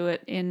struggle to do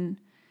it in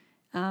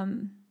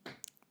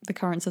the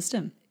current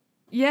system.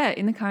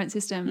 In the current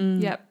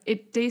system.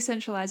 It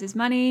decentralizes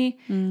money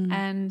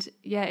and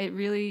it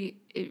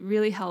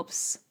really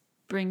helps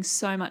bring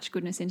so much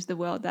goodness into the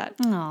world that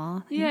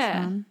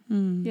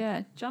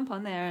jump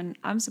on there, and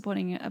I'm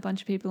supporting a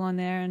bunch of people on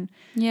there, and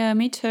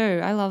me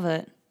too. I love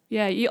it.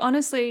 You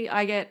honestly,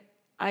 I get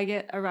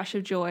a rush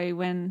of joy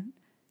when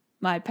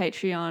my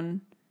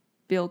Patreon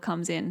bill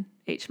comes in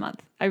each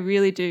month. I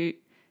really do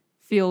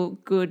feel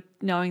good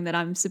knowing that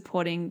I'm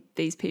supporting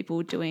these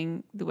people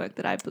doing the work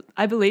that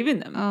I believe in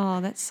them.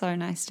 Oh, that's so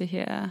nice to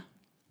hear.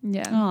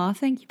 Yeah. Oh,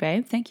 thank you,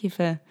 babe. Thank you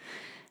for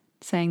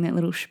saying that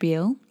little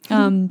spiel.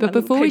 But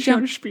before we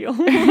jump spiel.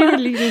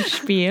 little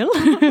spiel.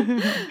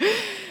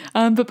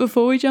 But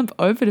before we jump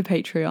over to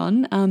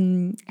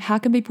Patreon, how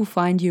can people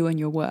find you and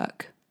your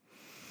work?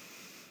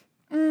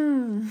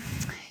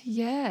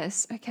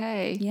 Yes.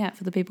 Okay. Yeah,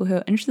 for the people who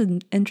are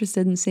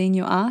interested in seeing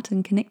your art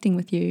and connecting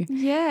with you.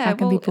 Yeah. How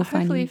can people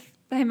find you? If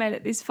they made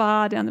it this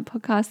far down the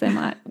podcast, they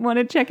might want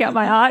to check out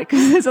my art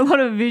because there's a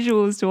lot of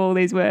visuals to all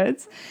these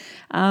words.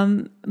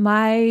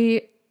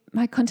 My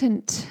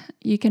content,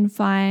 you can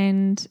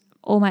find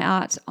all my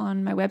art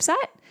on my website,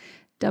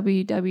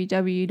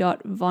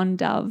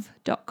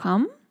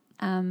 www.vondove.com.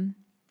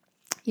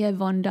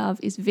 Vondove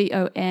is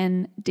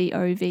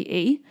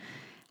VONDOVE.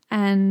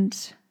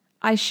 And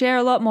I share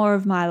a lot more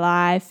of my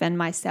life and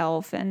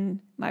myself and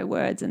my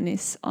words and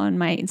this on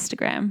my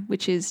Instagram,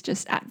 which is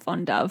just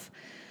 @Vondove.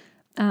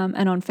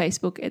 And on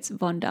Facebook, it's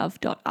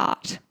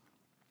vondove.art.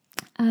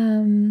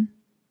 And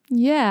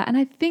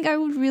I think I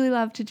would really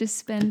love to just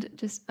spend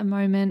just a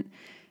moment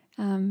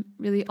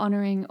really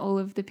honouring all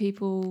of the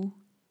people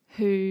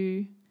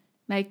who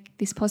make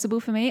this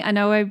possible for me. I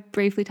know I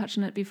briefly touched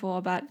on it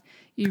before, but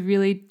you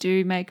really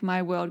do make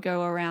my world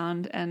go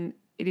around, and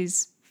it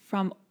is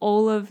from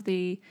all of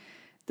the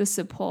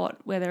support,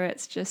 whether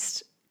it's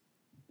just,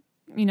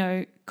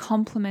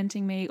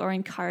 complimenting me or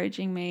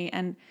encouraging me.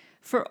 And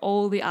for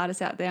all the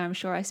artists out there, I'm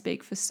sure I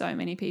speak for so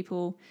many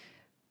people,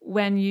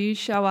 when you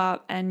show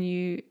up and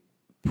you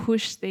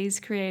push these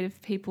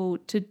creative people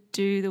to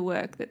do the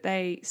work that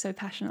they so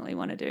passionately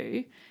want to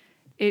do,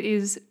 it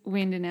is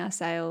wind in our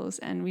sails,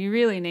 and we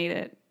really need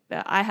it.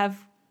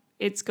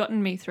 It's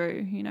gotten me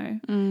through,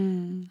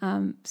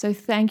 So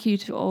thank you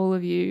to all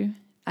of you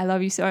I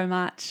love you so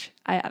much.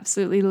 I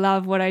absolutely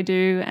love what I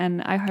do,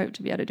 and I hope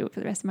to be able to do it for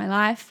the rest of my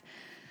life.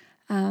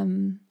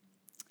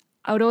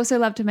 I would also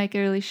love to make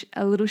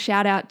a little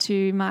shout out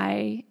to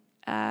my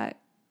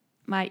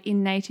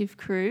In Native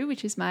crew,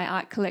 which is my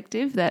art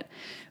collective that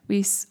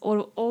we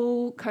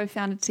all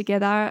co-founded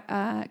together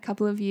a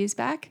couple of years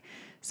back.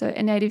 So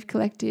In Native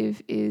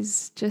Collective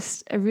is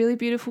just a really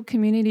beautiful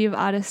community of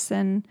artists,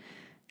 and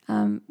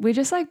we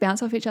just like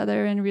bounce off each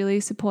other and really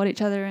support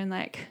each other, and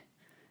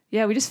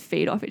we just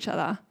feed off each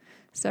other.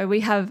 So we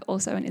have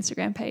also an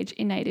Instagram page,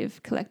 In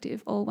Native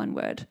Collective, all one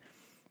word.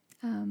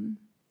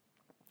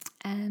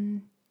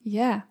 And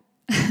yeah,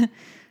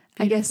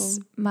 I guess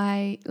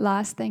my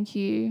last thank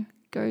you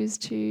goes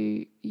to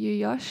you,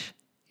 Yosh.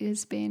 It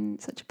has been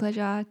such a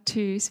pleasure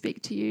to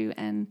speak to you,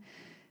 and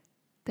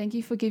thank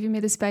you for giving me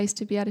the space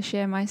to be able to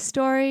share my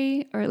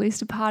story, or at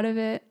least a part of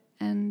it.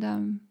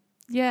 And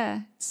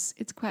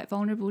it's quite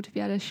vulnerable to be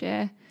able to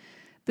share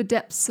the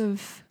depths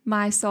of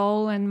my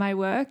soul and my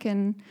work.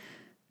 And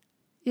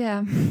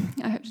yeah,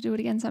 I hope to do it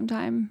again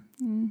sometime.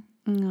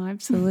 No,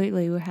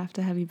 absolutely. We'll have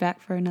to have you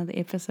back for another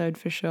episode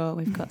for sure.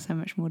 We've got so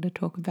much more to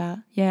talk about.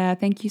 Yeah,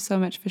 thank you so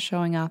much for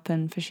showing up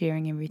and for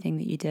sharing everything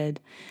that you did.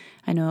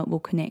 I know it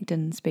will connect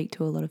and speak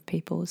to a lot of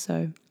people.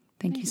 So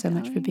thank you so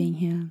much for being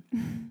here.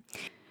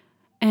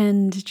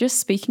 And just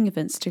speaking of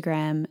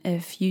Instagram,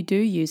 if you do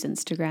use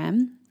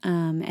Instagram,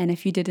 and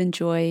if you did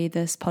enjoy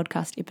this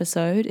podcast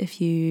episode,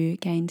 if you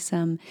gained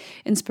some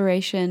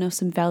inspiration or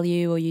some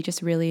value, or you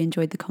just really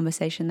enjoyed the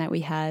conversation that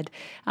we had,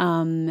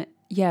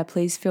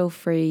 please feel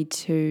free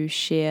to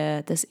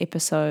share this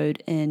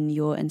episode in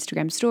your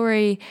Instagram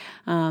story.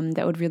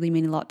 That would really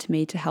mean a lot to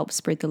me to help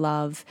spread the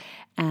love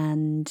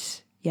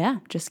and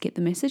just get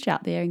the message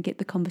out there and get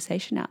the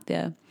conversation out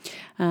there.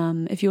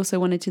 If you also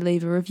wanted to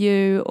leave a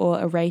review or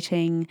a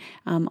rating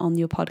on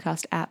your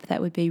podcast app,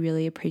 that would be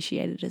really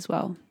appreciated as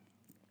well.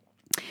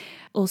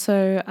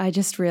 Also, I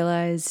just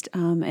realized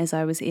as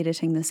I was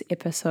editing this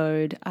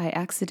episode, I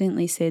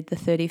accidentally said the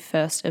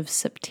 31st of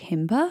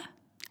September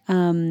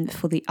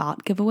for the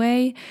art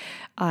giveaway.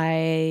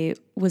 I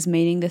was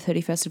meaning the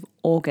 31st of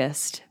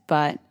August,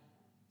 but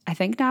I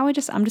think now I'm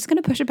just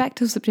going to push it back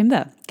till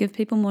September, give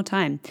people more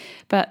time.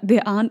 But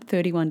there aren't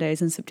 31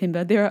 days in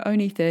September, there are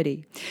only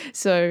 30.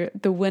 So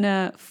the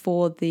winner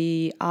for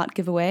the art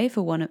giveaway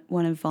for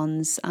one of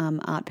Von's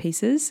art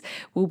pieces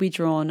will be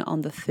drawn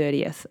on the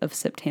 30th of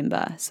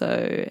September.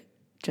 So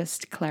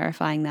just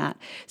clarifying that.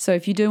 So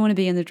if you do want to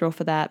be in the draw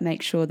for that,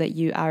 make sure that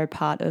you are a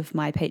part of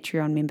my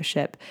Patreon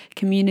membership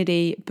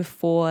community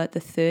before the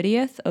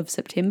 30th of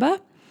September.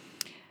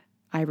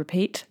 I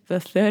repeat, the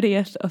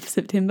 30th of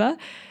September.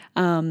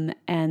 And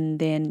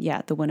then,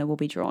 the winner will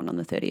be drawn on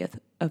the 30th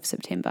of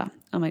September.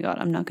 Oh my God,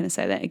 I'm not going to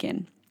say that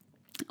again.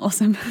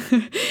 Awesome.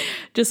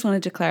 Just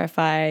wanted to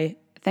clarify.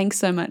 Thanks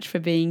so much for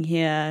being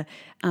here.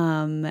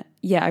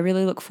 I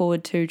really look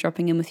forward to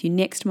dropping in with you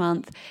next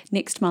month.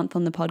 Next month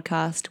on the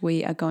podcast,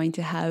 we are going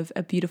to have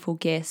a beautiful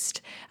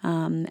guest,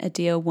 a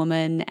dear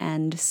woman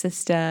and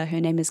sister.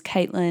 Her name is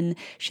Caitlin.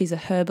 She's a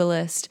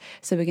herbalist.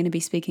 So we're going to be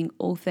speaking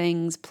all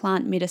things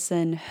plant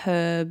medicine,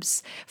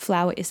 herbs,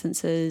 flower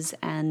essences,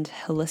 and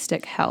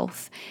holistic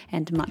health,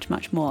 and much,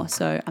 much more.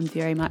 So I'm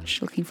very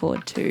much looking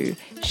forward to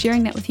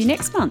sharing that with you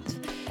next month.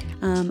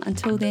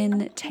 Until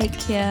then, take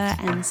care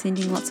and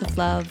sending lots of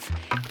love.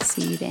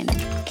 See you then.